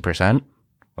 15%.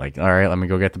 Like, all right, let me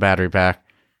go get the battery pack.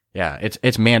 Yeah,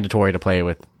 it's mandatory to play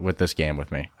with this game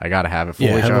with me. I got to have it fully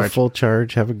charged. Have a full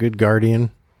charge, have a good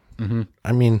Guardian. Mm-hmm.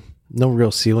 I mean, no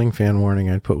real ceiling fan warning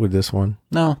I'd put with this one.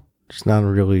 No. There's not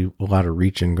really a lot of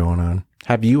reaching going on.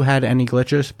 Have you had any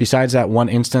glitches besides that one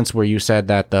instance where you said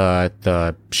that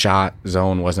the shot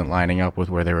zone wasn't lining up with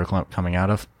where they were coming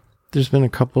out of? There's been a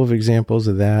couple of examples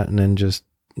of that, and then just,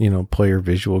 player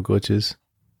visual glitches.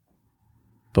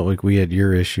 But like, we had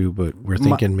your issue, but we're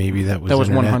thinking maybe that was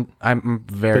 100. I'm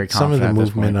very confident. Some of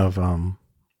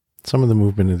the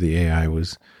movement of the AI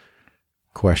was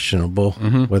questionable,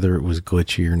 whether it was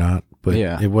glitchy or not. But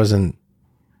it wasn't.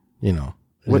 Is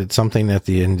it something that at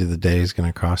the end of the day is going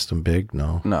to cost them big?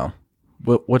 No. No.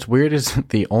 What's weird is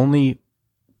the only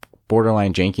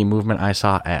borderline janky movement I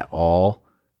saw at all.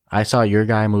 I saw your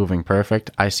guy moving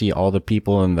perfect. I see all the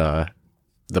people in the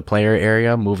player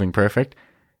area moving perfect.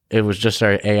 It was just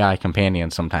our AI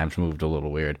companions sometimes moved a little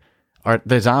weird.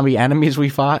 The zombie enemies we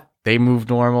fought, they moved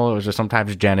normal. It was just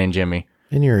sometimes Jen and Jimmy.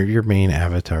 And your main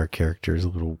avatar character is a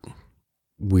little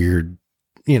weird.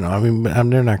 You know, I mean,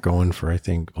 they're not going for, I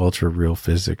think, ultra real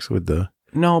physics with the...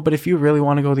 No, but if you really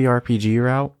want to go the RPG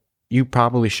route, you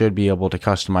probably should be able to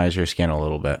customize your skin a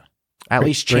little bit. At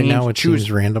least change. Right now it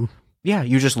seems random. Yeah,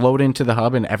 you just load into the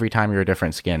hub, and every time you're a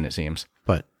different skin, it seems.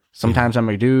 But sometimes I'm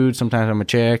a dude, sometimes I'm a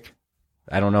chick.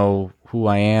 I don't know who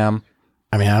I am.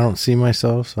 I mean, I don't see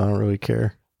myself, so I don't really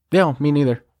care. Yeah, me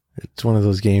neither. It's one of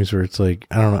those games where it's like,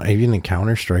 I don't know, even in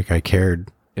Counter-Strike, I cared.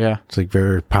 Yeah. It's like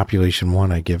very Population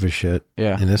 1, I give a shit.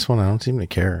 Yeah. In this one, I don't seem to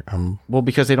care. Well,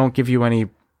 because they don't give you any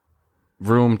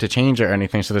room to change it or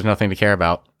anything, so there's nothing to care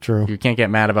about. True. You can't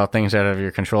get mad about things out of your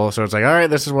control, so it's like, all right,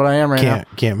 this is what I am right now.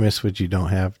 Can't miss what you don't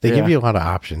have. They give you a lot of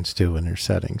options, too, in their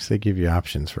settings. They give you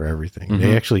options for everything. Mm-hmm.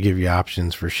 They actually give you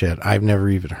options for shit I've never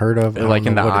even heard of. Like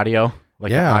in the audio?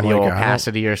 Like audio like,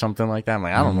 opacity or something like that? I'm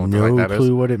like, I don't know what no the heck that is.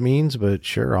 clue what it means, but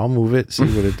sure, I'll move it, see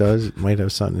what it does. It might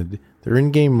have something to do. Their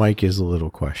in-game mic is a little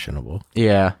questionable.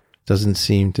 Yeah. Doesn't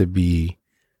seem to be,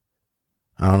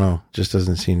 I don't know, just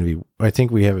doesn't seem to be. I think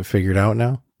we have it figured out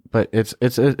now. But it's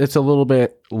a little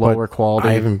bit lower quality.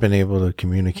 I haven't been able to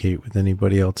communicate with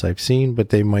anybody else I've seen, but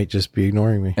they might just be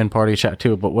ignoring me. And party chat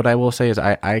too. But what I will say is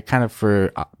I kind of,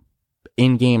 for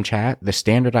in-game chat, the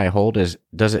standard I hold is,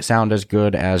 does it sound as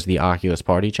good as the Oculus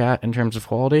party chat in terms of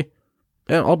quality?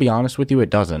 I'll be honest with you,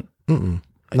 it doesn't.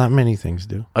 Not many things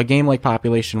do. A game like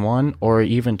Population 1 or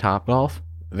even Topgolf,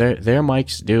 their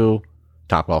mics do...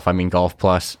 Topgolf, I mean Golf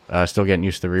Plus, still getting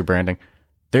used to the rebranding.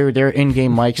 Their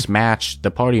in-game mics match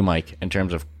the party mic in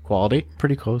terms of quality.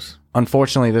 Pretty close.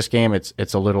 Unfortunately, this game,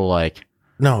 it's a little like...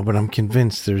 No, but I'm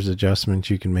convinced there's adjustments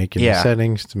you can make in the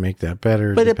settings to make that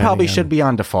better. But it probably should be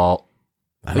on default.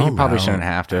 You probably shouldn't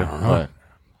have to. But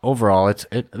overall,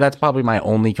 that's probably my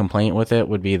only complaint with it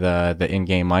would be the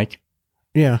in-game mic.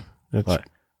 Yeah, that's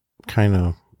kind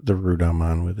of the route I'm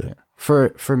on with it.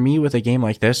 For me, with a game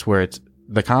like this, where it's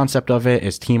the concept of it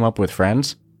is team up with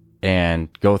friends and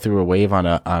go through a wave on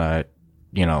a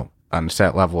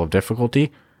set level of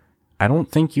difficulty, I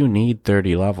don't think you need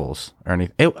 30 levels or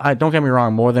anything. Don't get me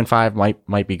wrong, more than 5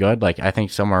 might be good. Like, I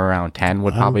think somewhere around 10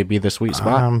 would probably be the sweet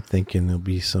spot. I'm thinking there'll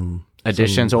be some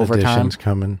additions over time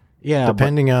coming. Yeah,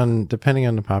 depending on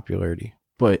the popularity.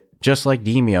 But just like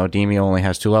Demeo only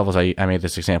has 2 levels. I made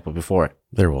this example before.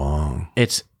 They're long.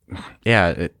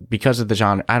 Because of the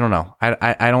genre. I don't know.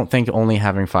 I don't think only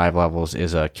having 5 levels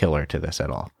is a killer to this at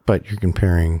all. But you're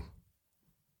comparing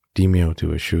Demeo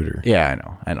to a shooter.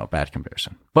 Yeah, I know, bad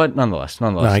comparison. But nonetheless,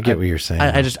 no, I get what you're saying.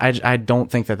 I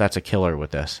don't think that's a killer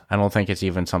with this. I don't think it's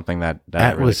even something that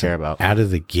I really care about. Out of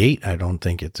the gate, I don't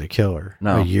think it's a killer.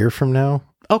 No. A year from now,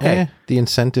 okay, the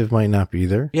incentive might not be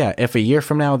there. Yeah, if a year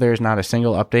from now there's not a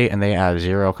single update and they add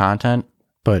 0 content,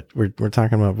 but we're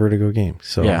talking about Vertigo games,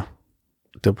 so yeah,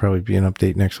 there'll probably be an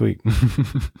update next week.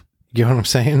 You know what I'm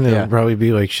saying? There'll probably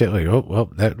be like shit, like, oh, well,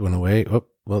 that went away. Oh,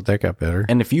 well, that got better.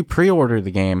 And if you pre-order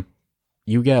the game,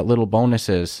 you get little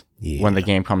bonuses when the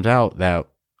game comes out that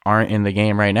aren't in the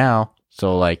game right now.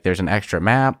 So, like, there's an extra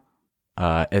map.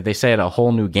 They say a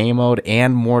whole new game mode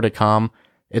and more to come.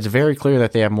 It's very clear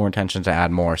that they have more intentions to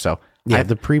add more. So, yeah,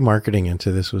 the pre-marketing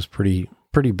into this was pretty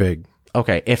big.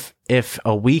 Okay, if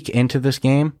a week into this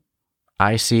game,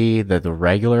 I see that the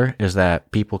regular is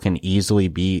that people can easily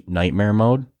beat Nightmare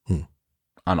mode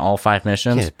on all 5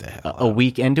 missions a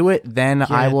week into it, then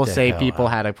I will say people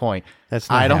had a point. That's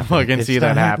not I don't happening. fucking see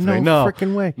that happening. No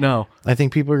freaking way. No. I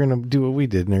think people are going to do what we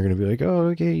did, and they're going to be like, oh,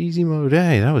 okay, easy mode.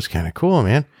 Hey, that was kind of cool,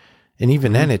 man. And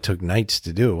even then, it took nights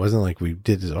to do. It wasn't like we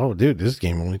did this, oh, dude, this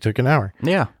game only took an hour.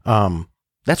 Yeah.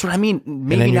 That's what I mean.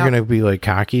 Maybe and then you're going to be like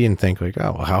cocky and think like,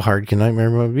 oh, well, how hard can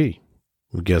Nightmare mode be?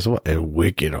 Well, guess what? It's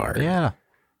wicked hard. Yeah.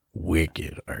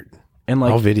 Wicked hard. And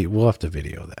like, we'll have to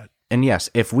video that. And yes,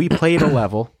 if we played a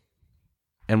level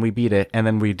and we beat it, and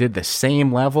then we did the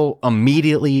same level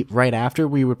immediately right after,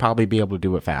 we would probably be able to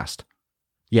do it fast.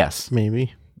 Yes.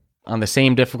 Maybe. On the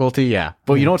same difficulty, yeah.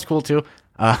 But you know what's cool too?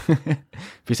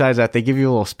 Besides that, they give you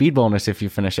a little speed bonus if you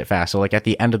finish it fast. So like at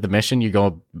the end of the mission, you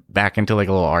go back into like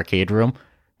a little arcade room,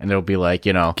 and there'll be like,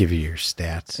 give you your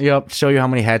stats. Yep. Show you how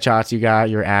many headshots you got,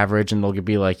 your average, and they'll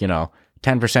be like,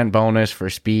 10% bonus for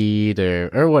speed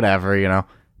or whatever,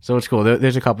 So it's cool.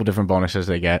 There's a couple different bonuses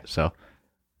they get, so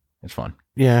it's fun.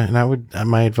 Yeah, and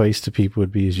my advice to people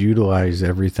would be is utilize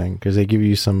everything, because they give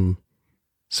you some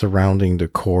surrounding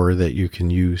decor that you can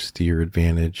use to your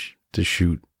advantage to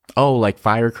shoot Oh, like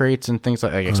fire crates and things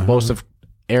like explosive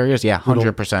areas? Yeah,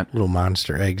 100%. Little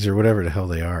monster eggs or whatever the hell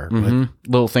they are.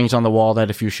 Little things on the wall that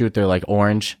if you shoot, they're like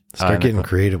orange. Start getting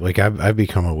creative. Like I've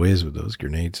become a whiz with those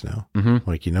grenades now.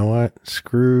 Like, you know what?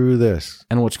 Screw this.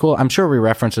 And what's cool, I'm sure we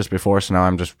referenced this before, so now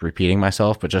I'm just repeating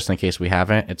myself, but just in case we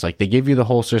haven't, it's like they give you the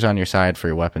holsters on your side for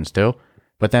your weapons too.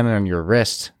 But then on your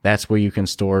wrist, that's where you can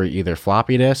store either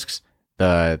floppy disks,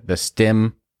 the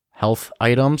stim health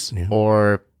items,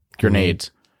 or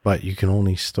grenades. But you can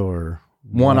only store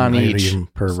one on each item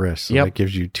per wrist. So that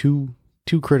gives you two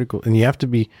critical. And you have to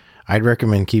be, I'd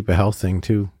recommend keep a health thing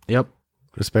too. Yep.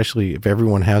 Especially if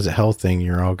everyone has a health thing,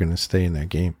 you're all going to stay in that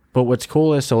game. But what's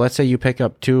cool is, so let's say you pick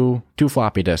up two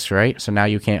floppy disks, right? So now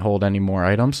you can't hold any more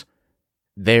items.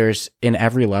 There's, in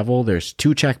every level, there's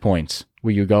 2 checkpoints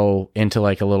where you go into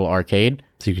like a little arcade.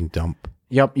 So you can dump.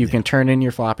 Yep, you can turn in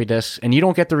your floppy disks, and you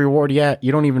don't get the reward yet.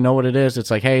 You don't even know what it is.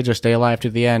 It's like, hey, just stay alive to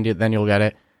the end, then you'll get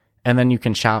it. And then you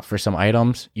can shop for some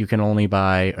items. You can only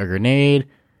buy a grenade,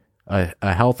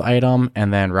 a health item,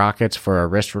 and then rockets for a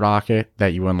wrist rocket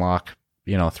that you unlock,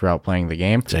 throughout playing the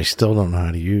game. Which I still don't know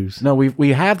how to use. No,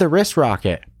 we have the wrist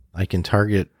rocket. I can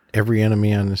target every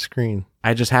enemy on the screen.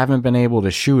 I just haven't been able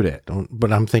to shoot it.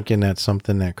 But I'm thinking that's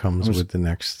something that comes with the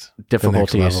next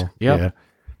difficulties. The next level. Yep.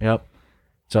 Yeah. Yep.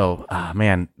 So,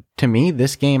 man, to me,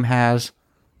 this game has.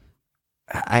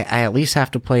 I at least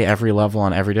have to play every level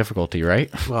on every difficulty, right?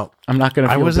 Well, I'm not going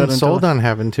to. I wasn't sold on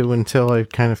having to until I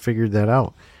kind of figured that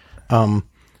out.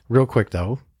 Real quick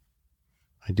though,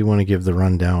 I do want to give the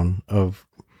rundown of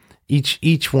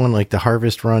each one, like the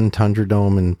Harvest Run, Tundra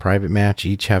Dome, and Private Match.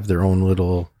 Each have their own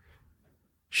little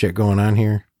shit going on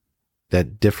here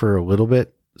that differ a little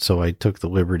bit. So I took the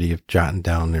liberty of jotting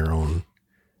down their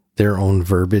own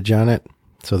verbiage on it,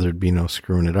 so there'd be no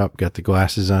screwing it up. Got the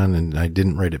glasses on, and I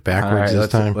didn't write it backwards this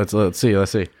time. Let's see.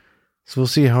 So we'll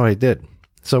see how I did.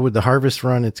 So with the Harvest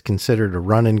Run, it's considered a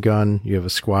run and gun. You have a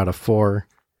squad of 4.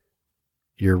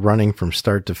 You're running from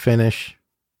start to finish.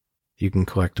 You can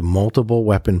collect multiple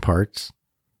weapon parts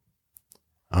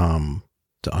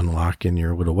to unlock in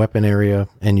your little weapon area,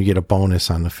 and you get a bonus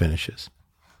on the finishes.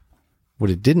 What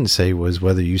it didn't say was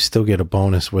whether you still get a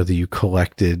bonus whether you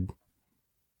collected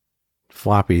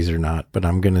floppies or not, but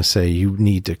I'm going to say you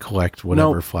need to collect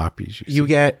whatever floppies you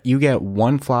get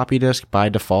 1 floppy disk by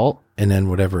default, and then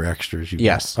whatever extras you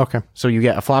get. Okay. So you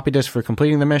get a floppy disk for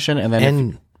completing the mission, and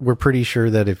then we're pretty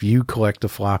sure that if you collect a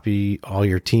floppy, all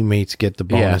your teammates get the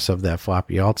bonus of that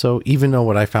floppy also. Even though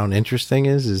what I found interesting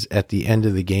is at the end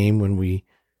of the game when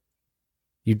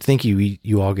you'd think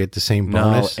you all get the same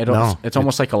bonus. It's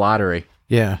almost like a lottery.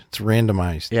 Yeah, it's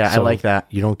randomized. Yeah, so I like that.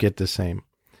 You don't get the same.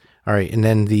 All right, and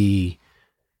then the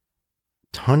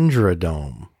Tundra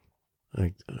Dome,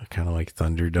 kind of like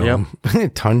Thunderdome.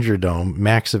 Yep. Tundra Dome,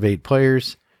 max of 8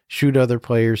 players, shoot other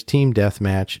players, team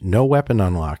deathmatch, no weapon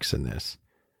unlocks in this,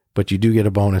 but you do get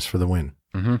a bonus for the win.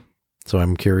 Mm-hmm. So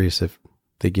I'm curious if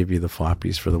they give you the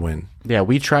floppies for the win. Yeah,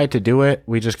 we tried to do it.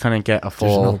 We just couldn't get a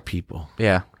full. There's no people.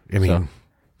 Yeah, I mean,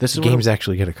 this game's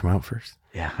actually got to come out first.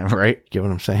 Yeah, right. Get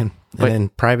what I'm saying? And then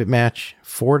private match,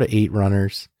 4 to 8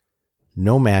 runners.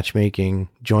 No matchmaking,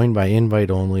 joined by invite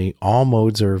only. All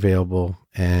modes are available,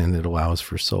 and it allows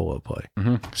for solo play.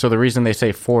 Mm-hmm. So the reason they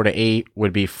say 4 to 8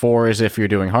 would be 4 is if you're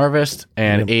doing Harvest,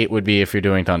 and 8 would be if you're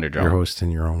doing Thunderdome. You're hosting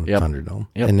your own Thunderdome.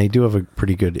 Yep. And they do have a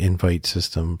pretty good invite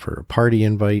system for a party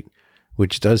invite,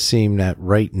 which does seem that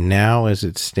right now, as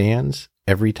it stands,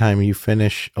 every time you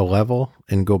finish a level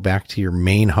and go back to your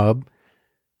main hub,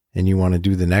 and you want to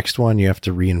do the next one, you have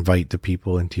to re-invite the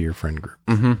people into your friend group.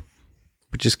 Mm-hmm.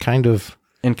 Which is kind of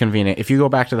inconvenient. If you go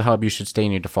back to the hub, you should stay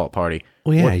in your default party.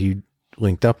 Well, yeah, you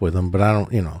linked up with them, but I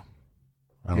don't.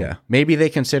 Yeah, maybe they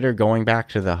consider going back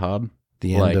to the hub.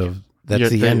 The end of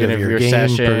the end of your game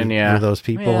session, for those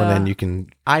people, and then you can.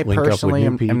 I link personally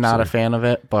up with am not a fan of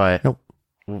it, but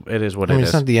it is what it is.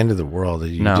 It's not the end of the world.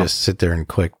 You just sit there and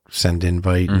click send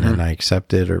invite, and then I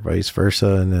accept it, or vice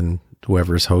versa, and then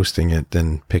whoever's hosting it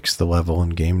then picks the level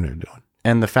and game they're doing.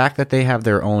 And the fact that they have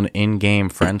their own in-game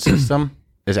friend system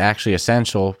is actually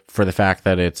essential for the fact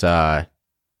that it's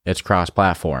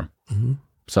cross-platform. Mm-hmm.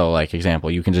 So, like,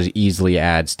 example, you can just easily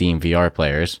add Steam VR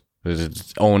players. There's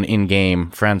its own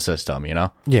in-game friend system,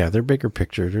 Yeah, they're bigger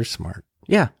picture. They're smart.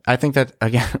 Yeah, I think that,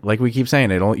 again, like we keep saying,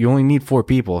 you only need 4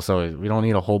 people, so we don't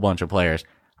need a whole bunch of players.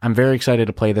 I'm very excited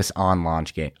to play this on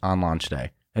launch day,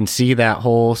 and see that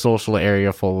whole social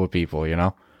area full of people,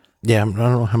 Yeah, I don't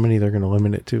know how many they're going to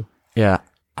limit it to. Yeah.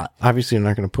 Obviously, I'm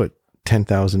not going to put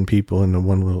 10,000 people into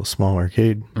one little small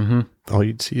arcade. Mm-hmm. All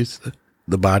you'd see is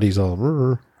the bodies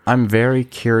all. I'm very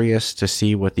curious to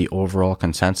see what the overall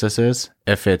consensus is.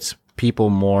 If it's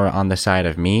people more on the side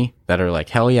of me that are like,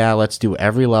 hell yeah, let's do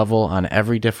every level on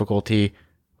every difficulty.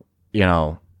 You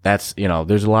know, that's, you know,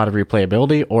 there's a lot of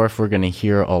replayability, or if we're going to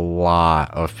hear a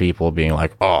lot of people being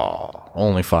like, oh,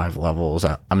 only 5 levels.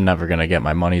 I'm never going to get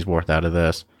my money's worth out of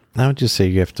this. I would just say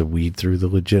you have to weed through the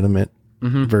legitimate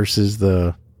versus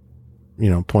the,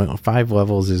 you know, 5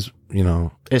 levels is, you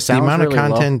know, It sounds the amount really of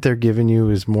content they're giving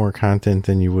you is more content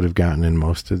than you would have gotten in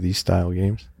most of these style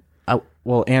games.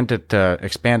 Well, and to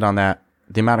expand on that,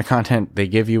 the amount of content they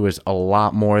give you is a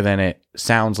lot more than it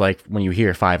sounds like when you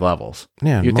hear 5 levels.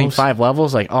 Yeah. You think 5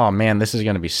 levels, like, oh man, this is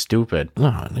going to be stupid. No,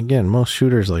 and again, most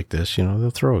shooters like this, you know, they'll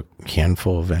throw a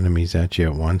handful of enemies at you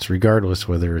at once, regardless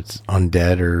whether it's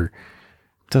undead or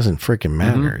it doesn't freaking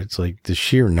matter. It's like the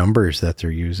sheer numbers that they're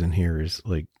using here is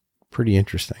like pretty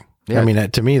interesting. Yeah. I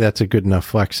mean, to me, that's a good enough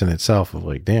flex in itself of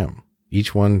like, damn,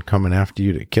 each one coming after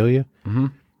you to kill you.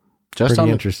 Just Pretty on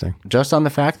interesting. Just on the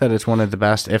fact that it's one of the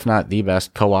best, if not the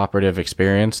best, cooperative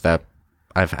experience that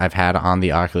I've had on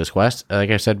the Oculus Quest. Like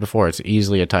I said before, it's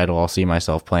easily a title I'll see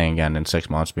myself playing again in 6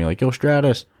 months, being like, "Yo,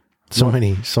 Stratus." So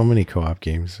many co-op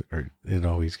games, it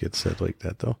always gets said like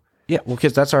that though. Yeah, well,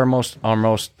 because that's our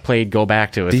most played. Go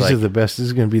back to it's These like, are the best. This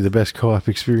is going to be the best co-op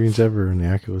experience ever in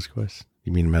the Oculus Quest.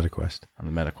 You mean MetaQuest?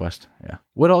 on the MetaQuest. Yeah,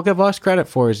 what I'll give us credit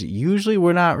for is usually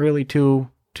we're not really too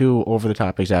over the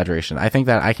top exaggeration. I think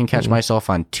that I can catch myself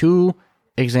on 2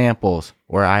 examples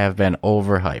where I have been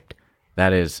overhyped.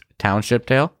 That is Township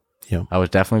Tale. Yeah. I was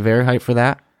definitely very hyped for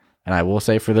that. And I will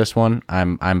say for this one,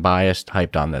 I'm biased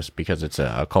hyped on this because it's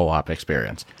a co-op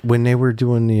experience. When they were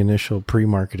doing the initial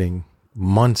pre-marketing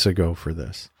months ago for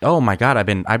this, Oh my god, I've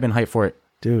been hyped for it.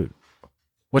 dude.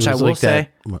 Which it I was will like say,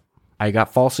 that. I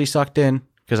got falsely sucked in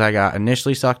because I got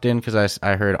initially sucked in because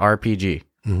I heard RPG.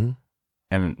 Mhm.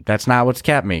 And that's not what's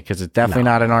kept me because it's definitely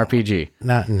not an RPG.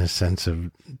 Not in the sense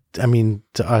of, I mean,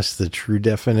 to us, the true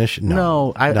definition.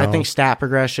 No, I think stat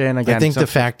progression, again. I think the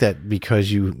fact that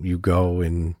because you go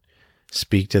and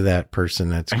speak to that person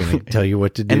that's going to tell you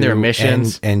what to do And their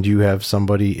missions. and you have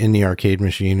somebody in the arcade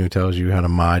machine who tells you how to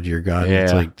mod your gun.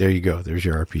 It's Yeah. like, there you go. There's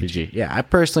your RPG. RPG. Yeah, I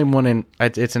personally wouldn't.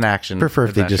 It's an action. Prefer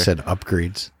if they just adventure. said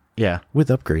upgrades. Yeah, With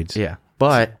upgrades. yeah.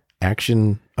 But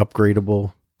Action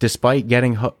upgradable. despite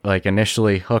getting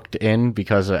initially hooked in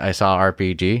because I saw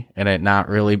RPG and it not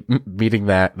really meeting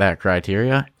that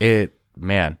criteria, it's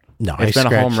been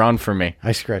a home run for me.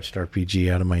 I scratched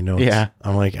RPG out of my notes. Yeah.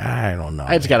 I'm like, I don't know.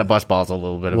 I just got to bust balls a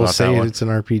little bit We'll about say that one. it's an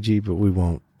RPG, but we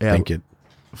won't Yeah. think it.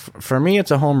 For me,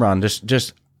 it's a home run.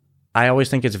 Just I always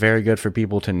think it's very good for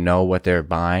people to know what they're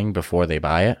buying before they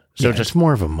buy it. So Yeah, it's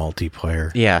more of a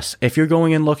multiplayer. yes, if you're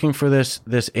going in looking for this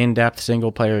in-depth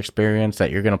single player experience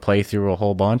that you're going to play through a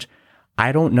whole bunch,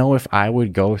 I don't know if I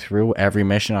would go through every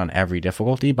mission on every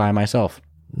difficulty by myself.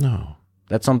 No.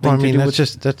 That's something Well, I to mean, do that's with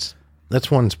just,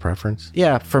 that's one's preference.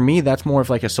 Yeah, for me that's more of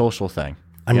like a social thing.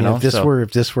 I mean, you know? if this So, were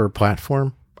a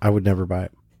platform, I would never buy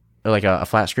it. like a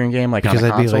flat screen game like Because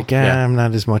on a I'd be console. like, I'm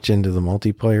not as much into the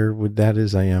multiplayer with that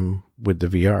as I am with the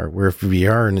VR. Where if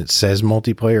VR and it says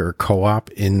multiplayer or co-op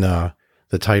in the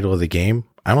title of the game,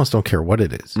 I almost don't care what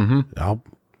it is. Mm-hmm. I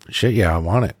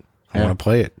want it. I Yeah. want to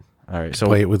play it. All right, so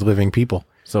Play it with living people.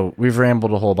 So we've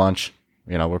rambled a whole bunch.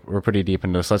 You know, we're pretty deep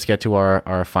into this. Let's get to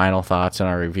our final thoughts and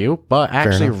our review. But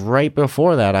actually, right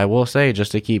before that, I will say,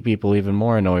 just to keep people even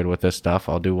more annoyed with this stuff,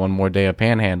 I'll do one more day of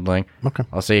panhandling. Okay.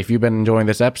 I'll say, if you've been enjoying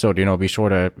this episode, be sure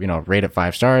to, rate it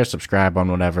 5 stars, subscribe on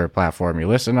whatever platform you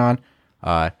listen on.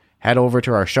 Head over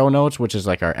to our show notes, which is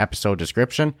like our episode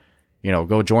description.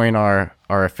 Go join our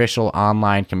official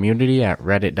online community at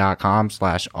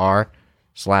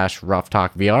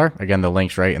reddit.com/r/roughtalkvr. Again, the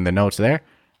link's right in the notes there.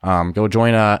 Go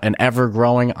join an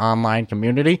ever-growing online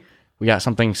community. We got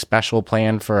something special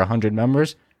planned for 100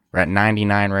 members. We're at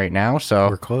 99 right now, so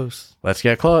We're close. let's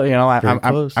get close.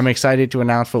 Close. I'm excited to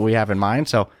announce what we have in mind.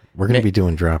 So We're going to be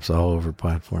doing drops all over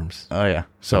platforms. oh yeah,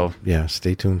 so Yeah,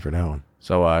 stay tuned for that one.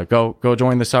 So go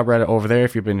join the subreddit over there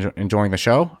if you've been enjoying the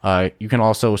show. You can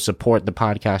also support the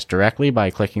podcast directly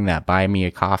by clicking that Buy Me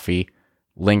a Coffee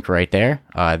link right there.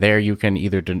 There you can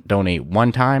either donate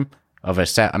one time of a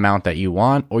set amount that you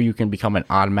want, or you can become an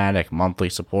automatic monthly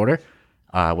supporter.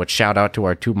 Which shout out to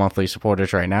our 2 monthly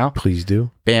supporters right now. Please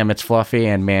do. Bam, it's Fluffy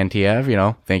and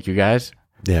Mantiev. Thank you guys.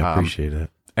 Yeah, appreciate it.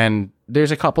 And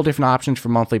there's a couple different options for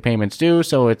monthly payments too,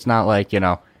 so it's not like,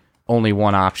 only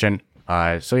one option.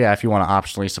 So yeah, if you want to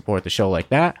optionally support the show like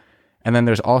that. And then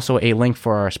there's also a link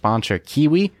for our sponsor,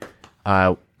 Kiwi.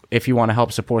 If you want to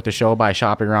help support the show by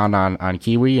shopping around on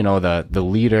Kiwi, the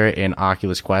leader in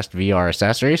Oculus Quest VR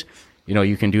accessories,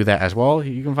 you can do that as well.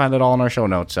 You can find that all in our show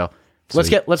notes. So let's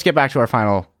get back to our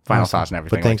final final Awesome. thoughts and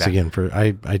everything. But thanks like that. again for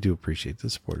I do appreciate the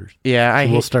supporters. Yeah,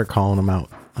 We'll start calling them out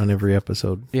on every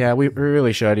episode. Yeah, we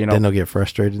really should. You know, Then they'll get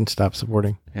frustrated and stop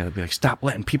supporting. yeah, they'll be like, stop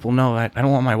letting people know. I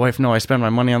don't want my wife to know I spend my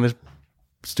money on this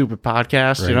stupid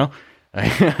podcast. Right. You know,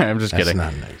 I'm just That's kidding.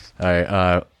 not nice. All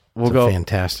right, we'll It's go. a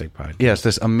fantastic podcast. Yes,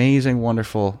 this amazing,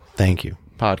 wonderful Thank you.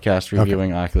 podcast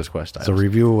reviewing Oculus Quest So items.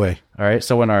 review away. All right,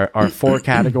 so in our 4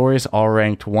 categories, all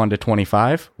ranked 1 to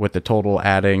 25, with the total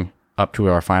adding up to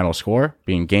our final score,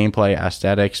 being gameplay,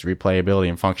 aesthetics, replayability,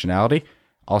 and functionality.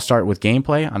 I'll start with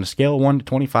gameplay. On a scale of 1 to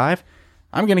 25,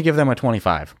 I'm going to give them a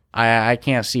 25. I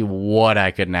can't see what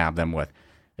I could nab them with.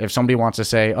 If somebody wants to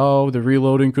say, oh, the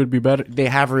reloading could be better, they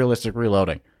have realistic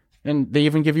reloading. And they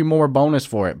even give you more bonus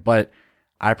for it. But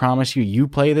I promise you, you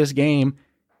play this game,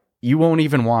 you won't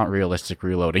even want realistic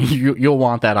reloading. You'll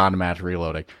want that automatic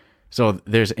reloading. So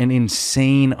there's an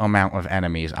insane amount of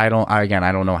enemies. I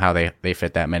don't know how they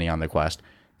fit that many on the Quest.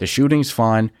 The shooting's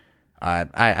fun. I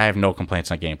have no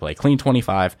complaints on gameplay. Clean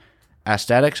 25.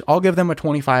 Aesthetics, I'll give them a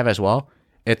 25 as well.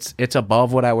 It's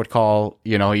above what I would call,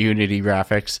 Unity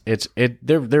graphics.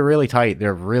 They're really tight.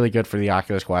 They're really good for the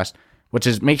Oculus Quest,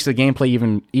 which makes the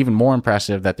gameplay even more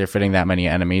impressive that they're fitting that many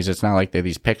enemies. It's not like they're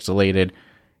these pixelated,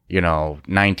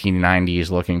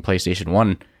 1990s looking PlayStation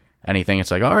 1 anything.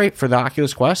 It's like, all right, for the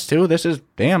Oculus Quest too, this is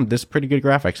pretty good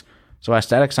graphics. So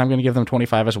aesthetics, I'm going to give them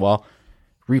 25 as well.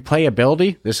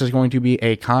 Replayability, this is going to be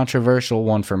a controversial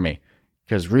one for me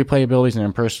because replayability is an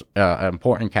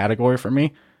important category for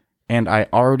me. And I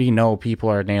already know people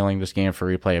are nailing this game for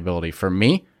replayability. For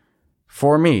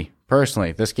me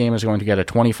personally, this game is going to get a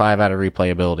 25 out of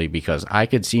replayability because I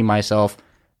could see myself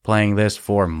playing this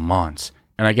for months.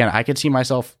 And again, I could see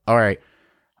myself, all right,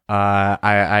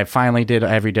 I finally did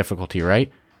every difficulty,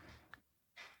 right?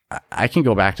 I can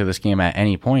go back to this game at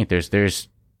any point. It's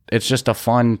just a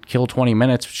fun kill 20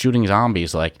 minutes shooting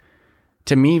zombies. Like,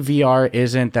 to me, VR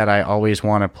isn't that I always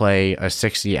want to play a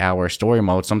 60-hour story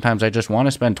mode. Sometimes I just want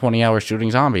to spend 20 hours shooting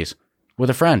zombies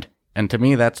with a friend. And to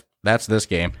me, that's this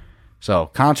game. So,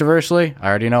 controversially, I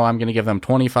already know I'm going to give them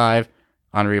 25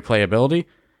 on replayability.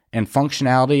 And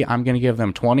functionality, I'm going to give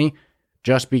them 20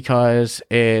 just because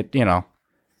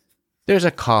there's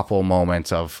a couple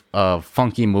moments of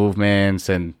funky movements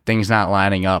and things not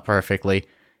lining up perfectly.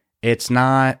 It's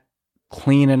not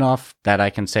clean enough that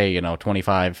I can say,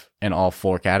 25 in all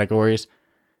 4 categories.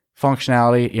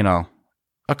 Functionality,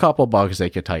 a couple bugs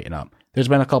they could tighten up. There's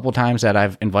been a couple times that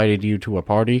I've invited you to a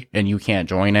party and you can't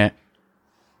join it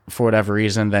for whatever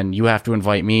reason. Then you have to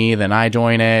invite me, then I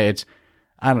join it.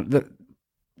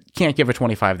 Can't give a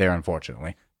 25 there,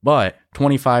 unfortunately. But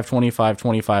 25, 25,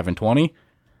 25, and 20,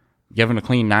 giving a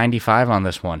clean 95 on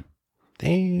this one.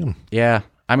 Damn. Yeah.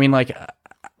 I mean,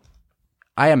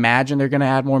 I imagine they're going to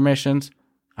add more missions.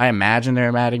 I imagine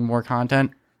they're adding more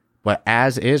content. But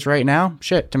as is right now,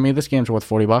 to me, this game's worth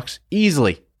 $40.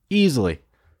 Easily.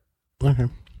 Okay.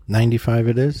 95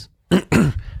 it is. All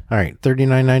right.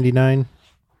 $39.99.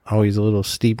 Always a little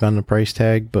steep on the price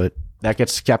tag, but That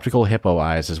gets skeptical hippo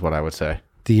eyes is what I would say.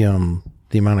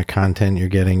 the amount of content you're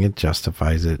getting, it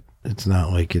justifies it. It's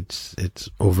not like it's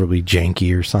overly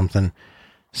janky or something.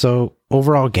 So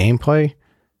overall gameplay,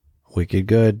 wicked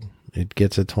good. It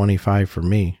gets a 25 for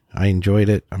me. I enjoyed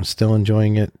it. I'm still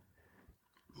enjoying it.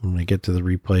 When I get to the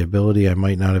replayability, I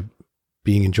might not have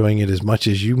been enjoying it as much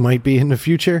as you might be in the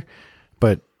future.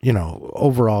 But,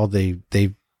 overall,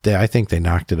 I think they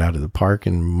knocked it out of the park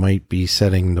and might be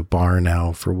setting the bar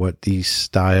now for what the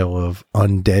style of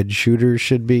undead shooters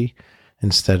should be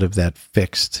instead of that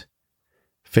fixed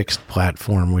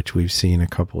platform, which we've seen a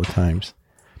couple of times.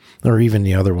 Or even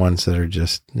the other ones that are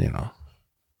just,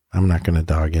 I'm not going to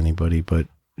dog anybody, but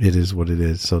it is what it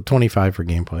is. So 25 for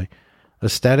gameplay.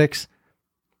 Aesthetics,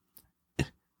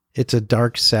 it's a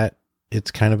dark set.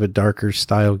 It's kind of a darker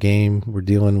style game. We're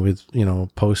dealing with,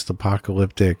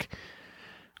 post-apocalyptic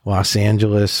Los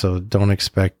Angeles, so don't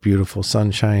expect beautiful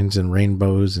sunshines and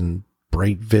rainbows and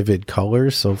bright, vivid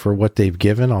colors. So for what they've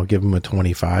given, I'll give them a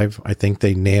 25. I think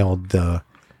they nailed the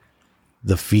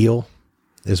feel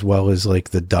as well as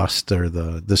the dust or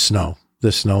the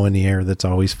snow in the air that's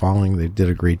always falling. They did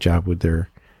a great job with their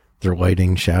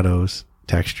lighting, shadows,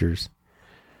 textures.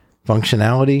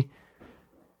 Functionality,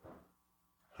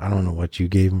 I don't know what you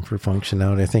gave them for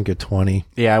functionality. I think a 20.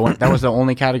 Yeah, that was the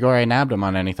only category I nabbed them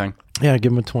on anything. Yeah, I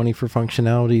give them a 20 for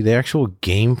functionality. The actual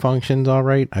game functions all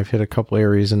right. I've hit a couple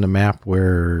areas in the map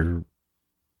where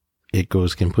it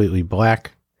goes completely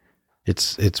black.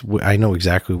 I know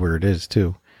exactly where it is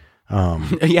too.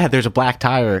 Yeah, there's a black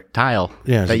tile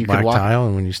Yeah, that it's you a black can walk. tile,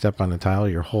 and when you step on the tile,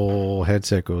 your whole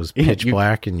headset goes pitch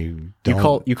black, and you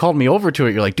don't. You called me over to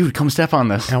it. You're like, dude, come step on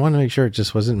this. I want to make sure it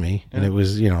just wasn't me, and it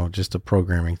was, just a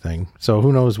programming thing. So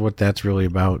who knows what that's really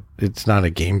about? It's not a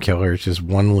game killer. It's just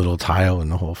one little tile in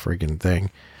the whole freaking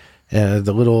thing.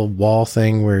 The little wall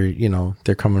thing where,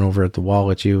 they're coming over at the wall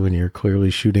at you and you're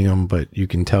clearly shooting them, but you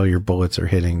can tell your bullets are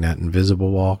hitting that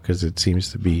invisible wall because it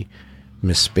seems to be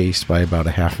misspaced by about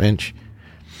a half inch.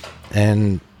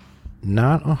 And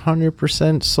not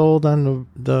 100% sold on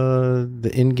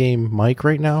the in-game mic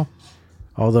right now.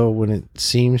 Although when it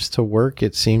seems to work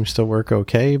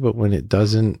okay, but when it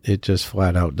doesn't, it just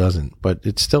flat out doesn't. But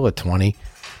it's still a 20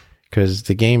 because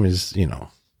the game is,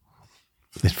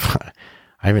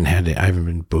 I haven't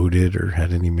been booted or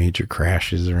had any major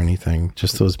crashes or anything.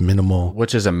 Just those minimal,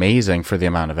 which is amazing for the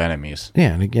amount of enemies.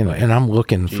 Yeah, and again, and I'm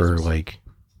looking for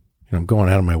I'm going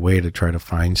out of my way to try to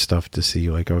find stuff to see.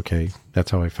 Okay, that's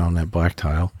how I found that black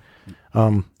tile.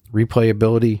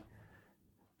 Replayability,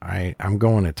 I'm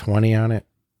going at 20 on it.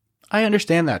 I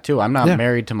understand that too. I'm not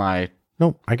married to my.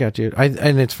 Nope, I got you.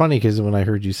 And it's funny because when I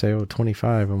heard you say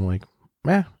 25, I'm like,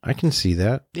 I can see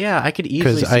that. Yeah, I could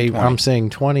easily see 20. I'm saying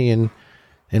 20 and.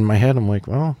 In my head, I'm like,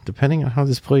 well, depending on how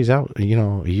this plays out, a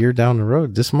year down the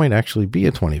road, this might actually be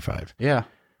a 25. Yeah.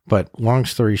 But long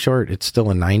story short, it's still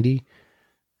a 90,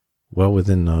 well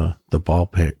within the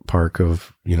ballpark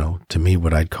of, to me,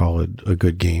 what I'd call a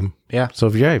good game. Yeah. So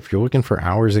if you're looking for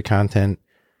hours of content,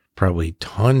 probably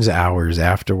tons of hours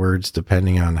afterwards,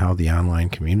 depending on how the online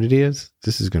community is,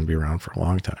 this is going to be around for a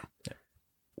long time.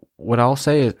 What I'll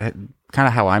say is kind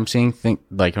of how I'm seeing in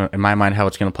my mind, how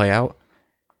it's going to play out.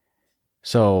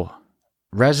 So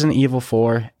Resident Evil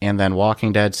 4 and then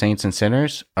Walking Dead Saints and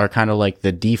Sinners are kind of like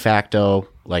the de facto,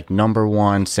 number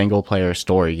one single player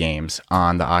story games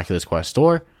on the Oculus Quest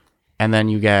store. And then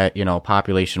you get,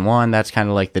 Population 1. That's kind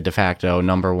of like the de facto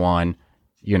number one,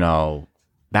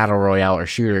 battle royale or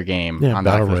shooter game on the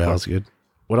Battle Oculus Royale's Quest. good.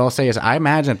 What I'll say is I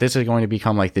imagine that this is going to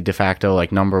become like the de facto,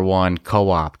 number one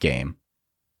co-op game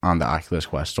on the Oculus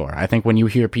Quest store. I think when you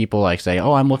hear people say,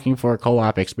 oh, I'm looking for a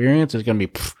co-op experience, it's going to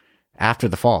be after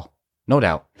the fall. No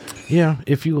doubt. Yeah,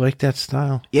 if you like that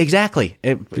style. Exactly.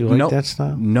 If you like that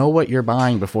style. Know what you're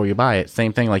buying before you buy it.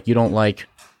 Same thing, you don't like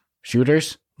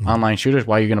shooters, online shooters,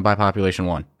 why are you going to buy Population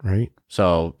 1? Right.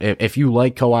 So if you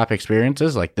like co-op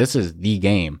experiences, this is the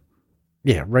game.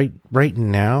 Yeah, right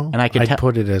now, and I'd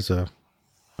put it as a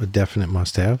definite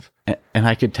must-have. And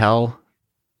I could tell,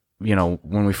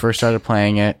 when we first started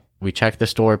playing it, we checked the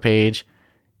store page.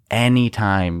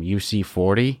 Anytime you see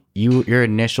 40, your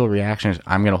initial reaction is,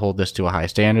 I'm going to hold this to a high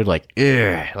standard.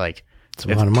 It's a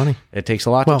lot of money. It takes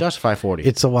a lot to justify 40.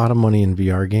 It's a lot of money in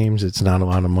VR games. It's not a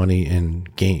lot of money in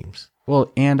games.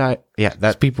 Well,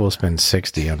 that people will spend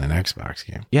 60 on an Xbox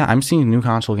game. Yeah, I'm seeing new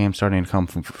console games starting to come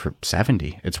for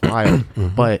 70. It's wild.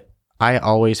 But I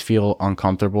always feel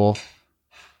uncomfortable.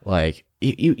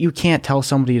 You can't tell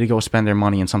somebody to go spend their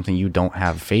money in something you don't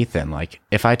have faith in.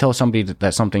 If I tell somebody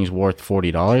that something's worth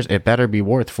 $40, it better be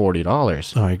worth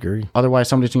 $40. Oh, I agree. Otherwise,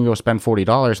 somebody's going to go spend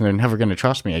 $40 and they're never going to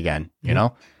trust me again, you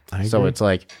know? So it's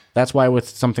that's why with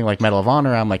something like Medal of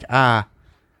Honor, I'm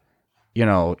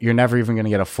you're never even going to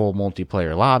get a full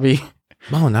multiplayer lobby.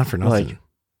 Oh, not for nothing.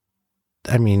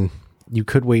 You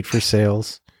could wait for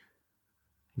sales.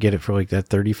 Get it for that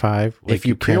 35. If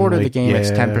you pre-order the game,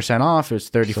 it's 10% off. It's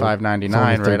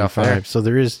 $35.99 right off there. So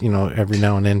there is, every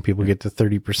now and then people get the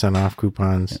 30% off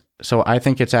coupons. So I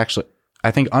think it's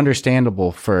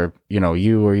understandable for,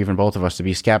 you or even both of us to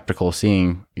be skeptical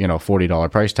seeing,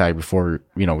 $40 price tag before,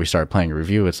 we start playing a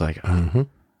review. It's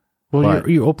well,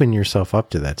 you open yourself up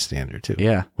to that standard too.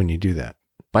 Yeah. When you do that.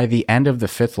 By the end of the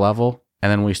 5th level, and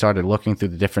then we started looking through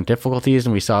the different difficulties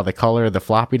and we saw the color of the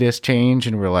floppy disk change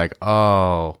and we're like,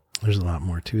 oh. There's a lot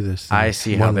more to this. I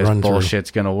see how this bullshit's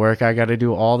going to work. I got to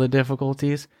do all the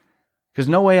difficulties. Because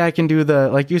no way I can do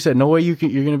like you said, no way you're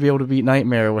going to be able to beat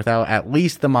Nightmare without at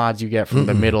least the mods you get from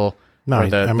the middle. No,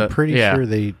 I'm pretty sure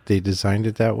they designed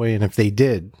it that way. And if they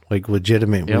did,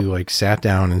 legitimately, sat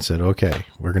down and said, okay,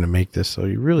 we're going to make this so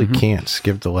you really can't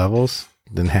skip the levels,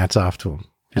 then hats off to them.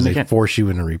 Because they force you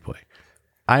in a replay.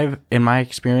 In my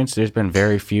experience, there's been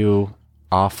very few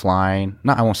offline,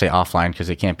 I won't say offline because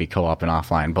it can't be co-op and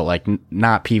offline, but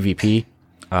not PvP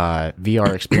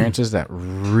VR experiences that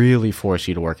really force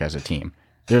you to work as a team.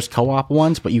 There's co-op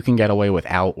ones, but you can get away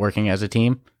without working as a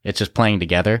team. It's just playing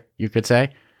together, you could say.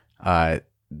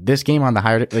 this game on the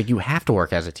higher, like you have to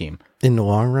work as a team. In the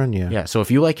long run, yeah. Yeah. So if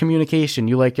you like communication,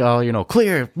 you like,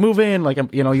 clear, move in, like,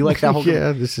 you like that whole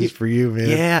yeah, this is for you, man.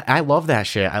 Yeah. I love that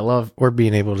shit. I love, Or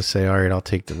being able to say, all right, I'll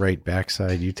take the right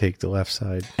backside, you take the left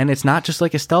side. and it's not just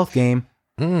like a stealth game,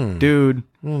 dude.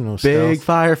 No Big stealth.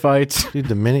 firefights. Dude,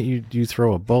 the minute you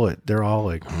throw a bullet, they're all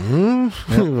like,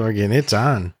 Again, it's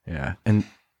on. Yeah. And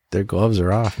Their gloves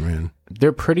are off, man.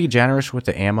 they're pretty generous with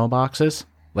the ammo boxes.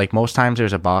 Like most times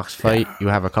there's a box fight, you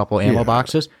have a couple ammo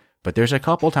boxes, but there's a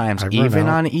couple times, even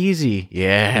on easy.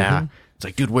 Yeah. It's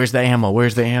like, dude, where's the ammo?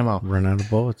 Where's the ammo? Run out of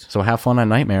bullets. So have fun on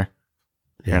Nightmare.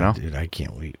 Yeah, dude, I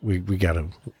can't wait. We gotta.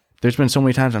 There's been so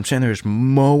many times I'm sitting there just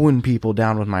mowing people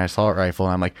down with my assault rifle.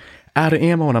 And I'm like, out of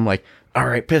ammo. And I'm like, all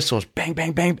right, pistols, bang,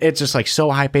 bang, bang. It's just like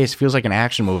so high paced. It feels like an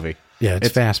action movie. Yeah, it's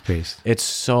fast paced. It's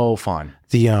so fun.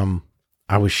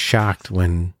 I was shocked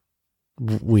when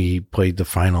we played the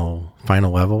final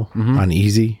level on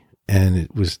easy, and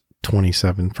it was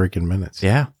 27 freaking minutes.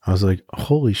 Yeah. I was like,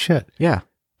 holy shit. Yeah.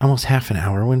 Almost half an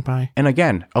hour went by. And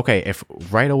again, okay, if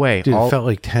right away, Dude, it felt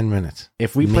like 10 minutes.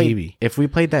 if we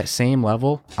played that same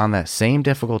level on that same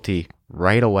difficulty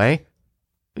right away,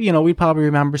 we'd probably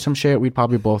remember some shit. We'd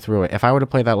probably blow through it. If I were to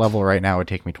play that level right now, it would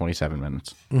take me 27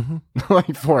 minutes.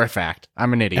 Like for a fact.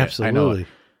 I'm an idiot. Absolutely. I know it.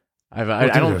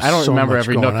 I don't so remember much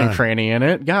every going nook and on. cranny in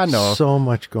it. God no. So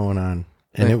much going on.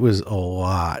 And it was a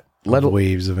lot of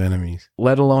waves of enemies.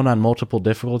 Let alone on multiple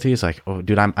difficulties. Like, oh,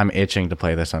 dude, I'm itching to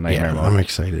play this on Nightmare mode. I'm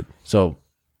excited. So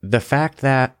the fact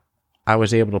that I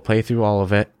was able to play through all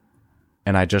of it,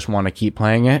 and I just want to keep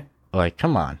playing it, like,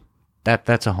 come on,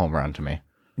 that's a home run to me.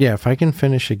 Yeah, if I can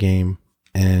finish a game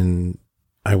and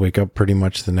I wake up pretty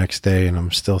much the next day and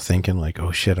I'm still thinking like,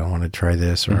 oh shit, I want to try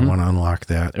this or I want to unlock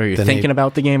that. Or you're thinking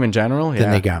about the game in general. Then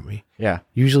they got me. Yeah.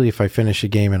 Usually if I finish a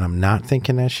game and I'm not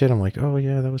thinking that shit, I'm like, oh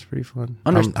yeah, that was pretty fun.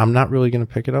 I'm not really going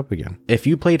to pick it up again. If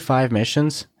you played 5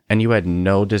 missions and you had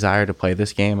no desire to play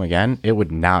this game again, it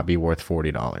would not be worth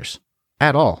 $40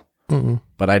 at all.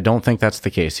 But I don't think that's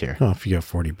the case here. Well, if you got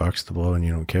 $40 to blow and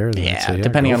you don't care, then I'd say,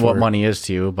 depending go on what for it. money is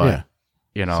to you, but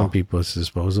Some people it's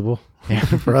disposable.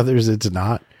 For others, it's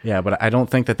not. Yeah, but I don't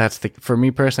think that's for me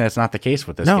personally, that's not the case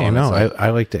with this game. No, It's like, I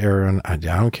like to err on. I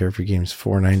don't care if your game's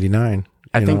 $4.99.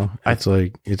 I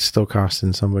think it's still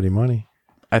costing somebody money.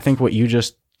 I think what you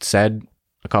just said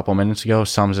a couple minutes ago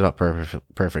sums it up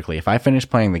perfectly. If I finish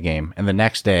playing the game and the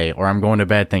next day, or I'm going to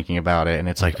bed thinking about it, and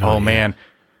it's like, oh man,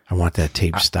 I want that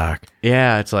tape stock.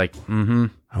 Yeah, it's like,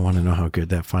 I want to know how good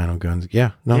that final gun's.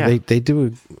 Yeah, no, they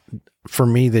do. For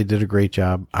me, they did a great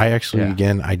job. I actually,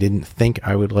 again, I didn't think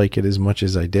I would like it as much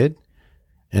as I did.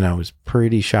 And I was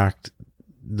pretty shocked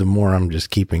the more I'm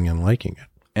just keeping and liking it.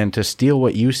 And to steal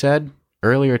what you said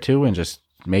earlier too and just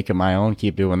make it my own,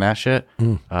 keep doing that shit.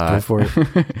 Go for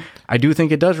it. I do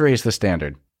think it does raise the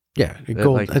standard. Yeah,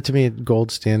 gold. To me,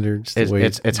 gold standards.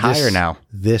 It's higher now.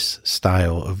 This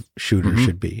style of shooter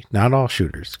should be. Not all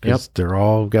shooters, because they're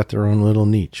all got their own little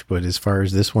niche. But as far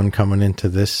as this one coming into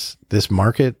this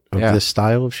market of this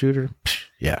style of shooter,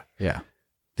 yeah,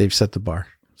 they've set the bar.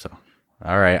 So,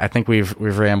 all right, I think we've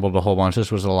rambled a whole bunch. This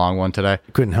was a long one today.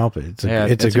 Couldn't help it.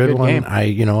 It's a good one.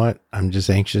 Game. You know what? I'm just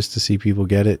anxious to see people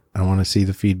get it. I want to see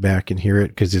the feedback and hear it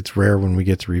because it's rare when we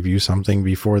get to review something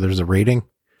before there's a rating.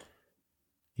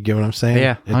 You get what I'm saying?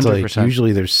 Yeah, 100%. It's like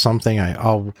usually there's something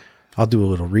I'll do a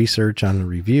little research on the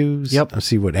reviews. Yep. I'll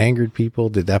see what angered people.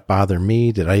 Did that bother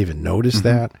me? Did I even notice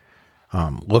that?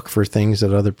 Look for things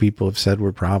that other people have said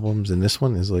were problems. And this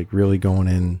one is like really going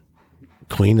in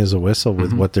clean as a whistle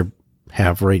with what they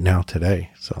have right now today.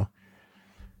 So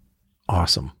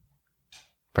awesome.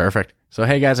 Perfect. So,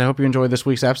 hey guys, I hope you enjoyed this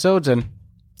week's episodes and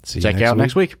check you out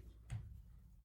next week.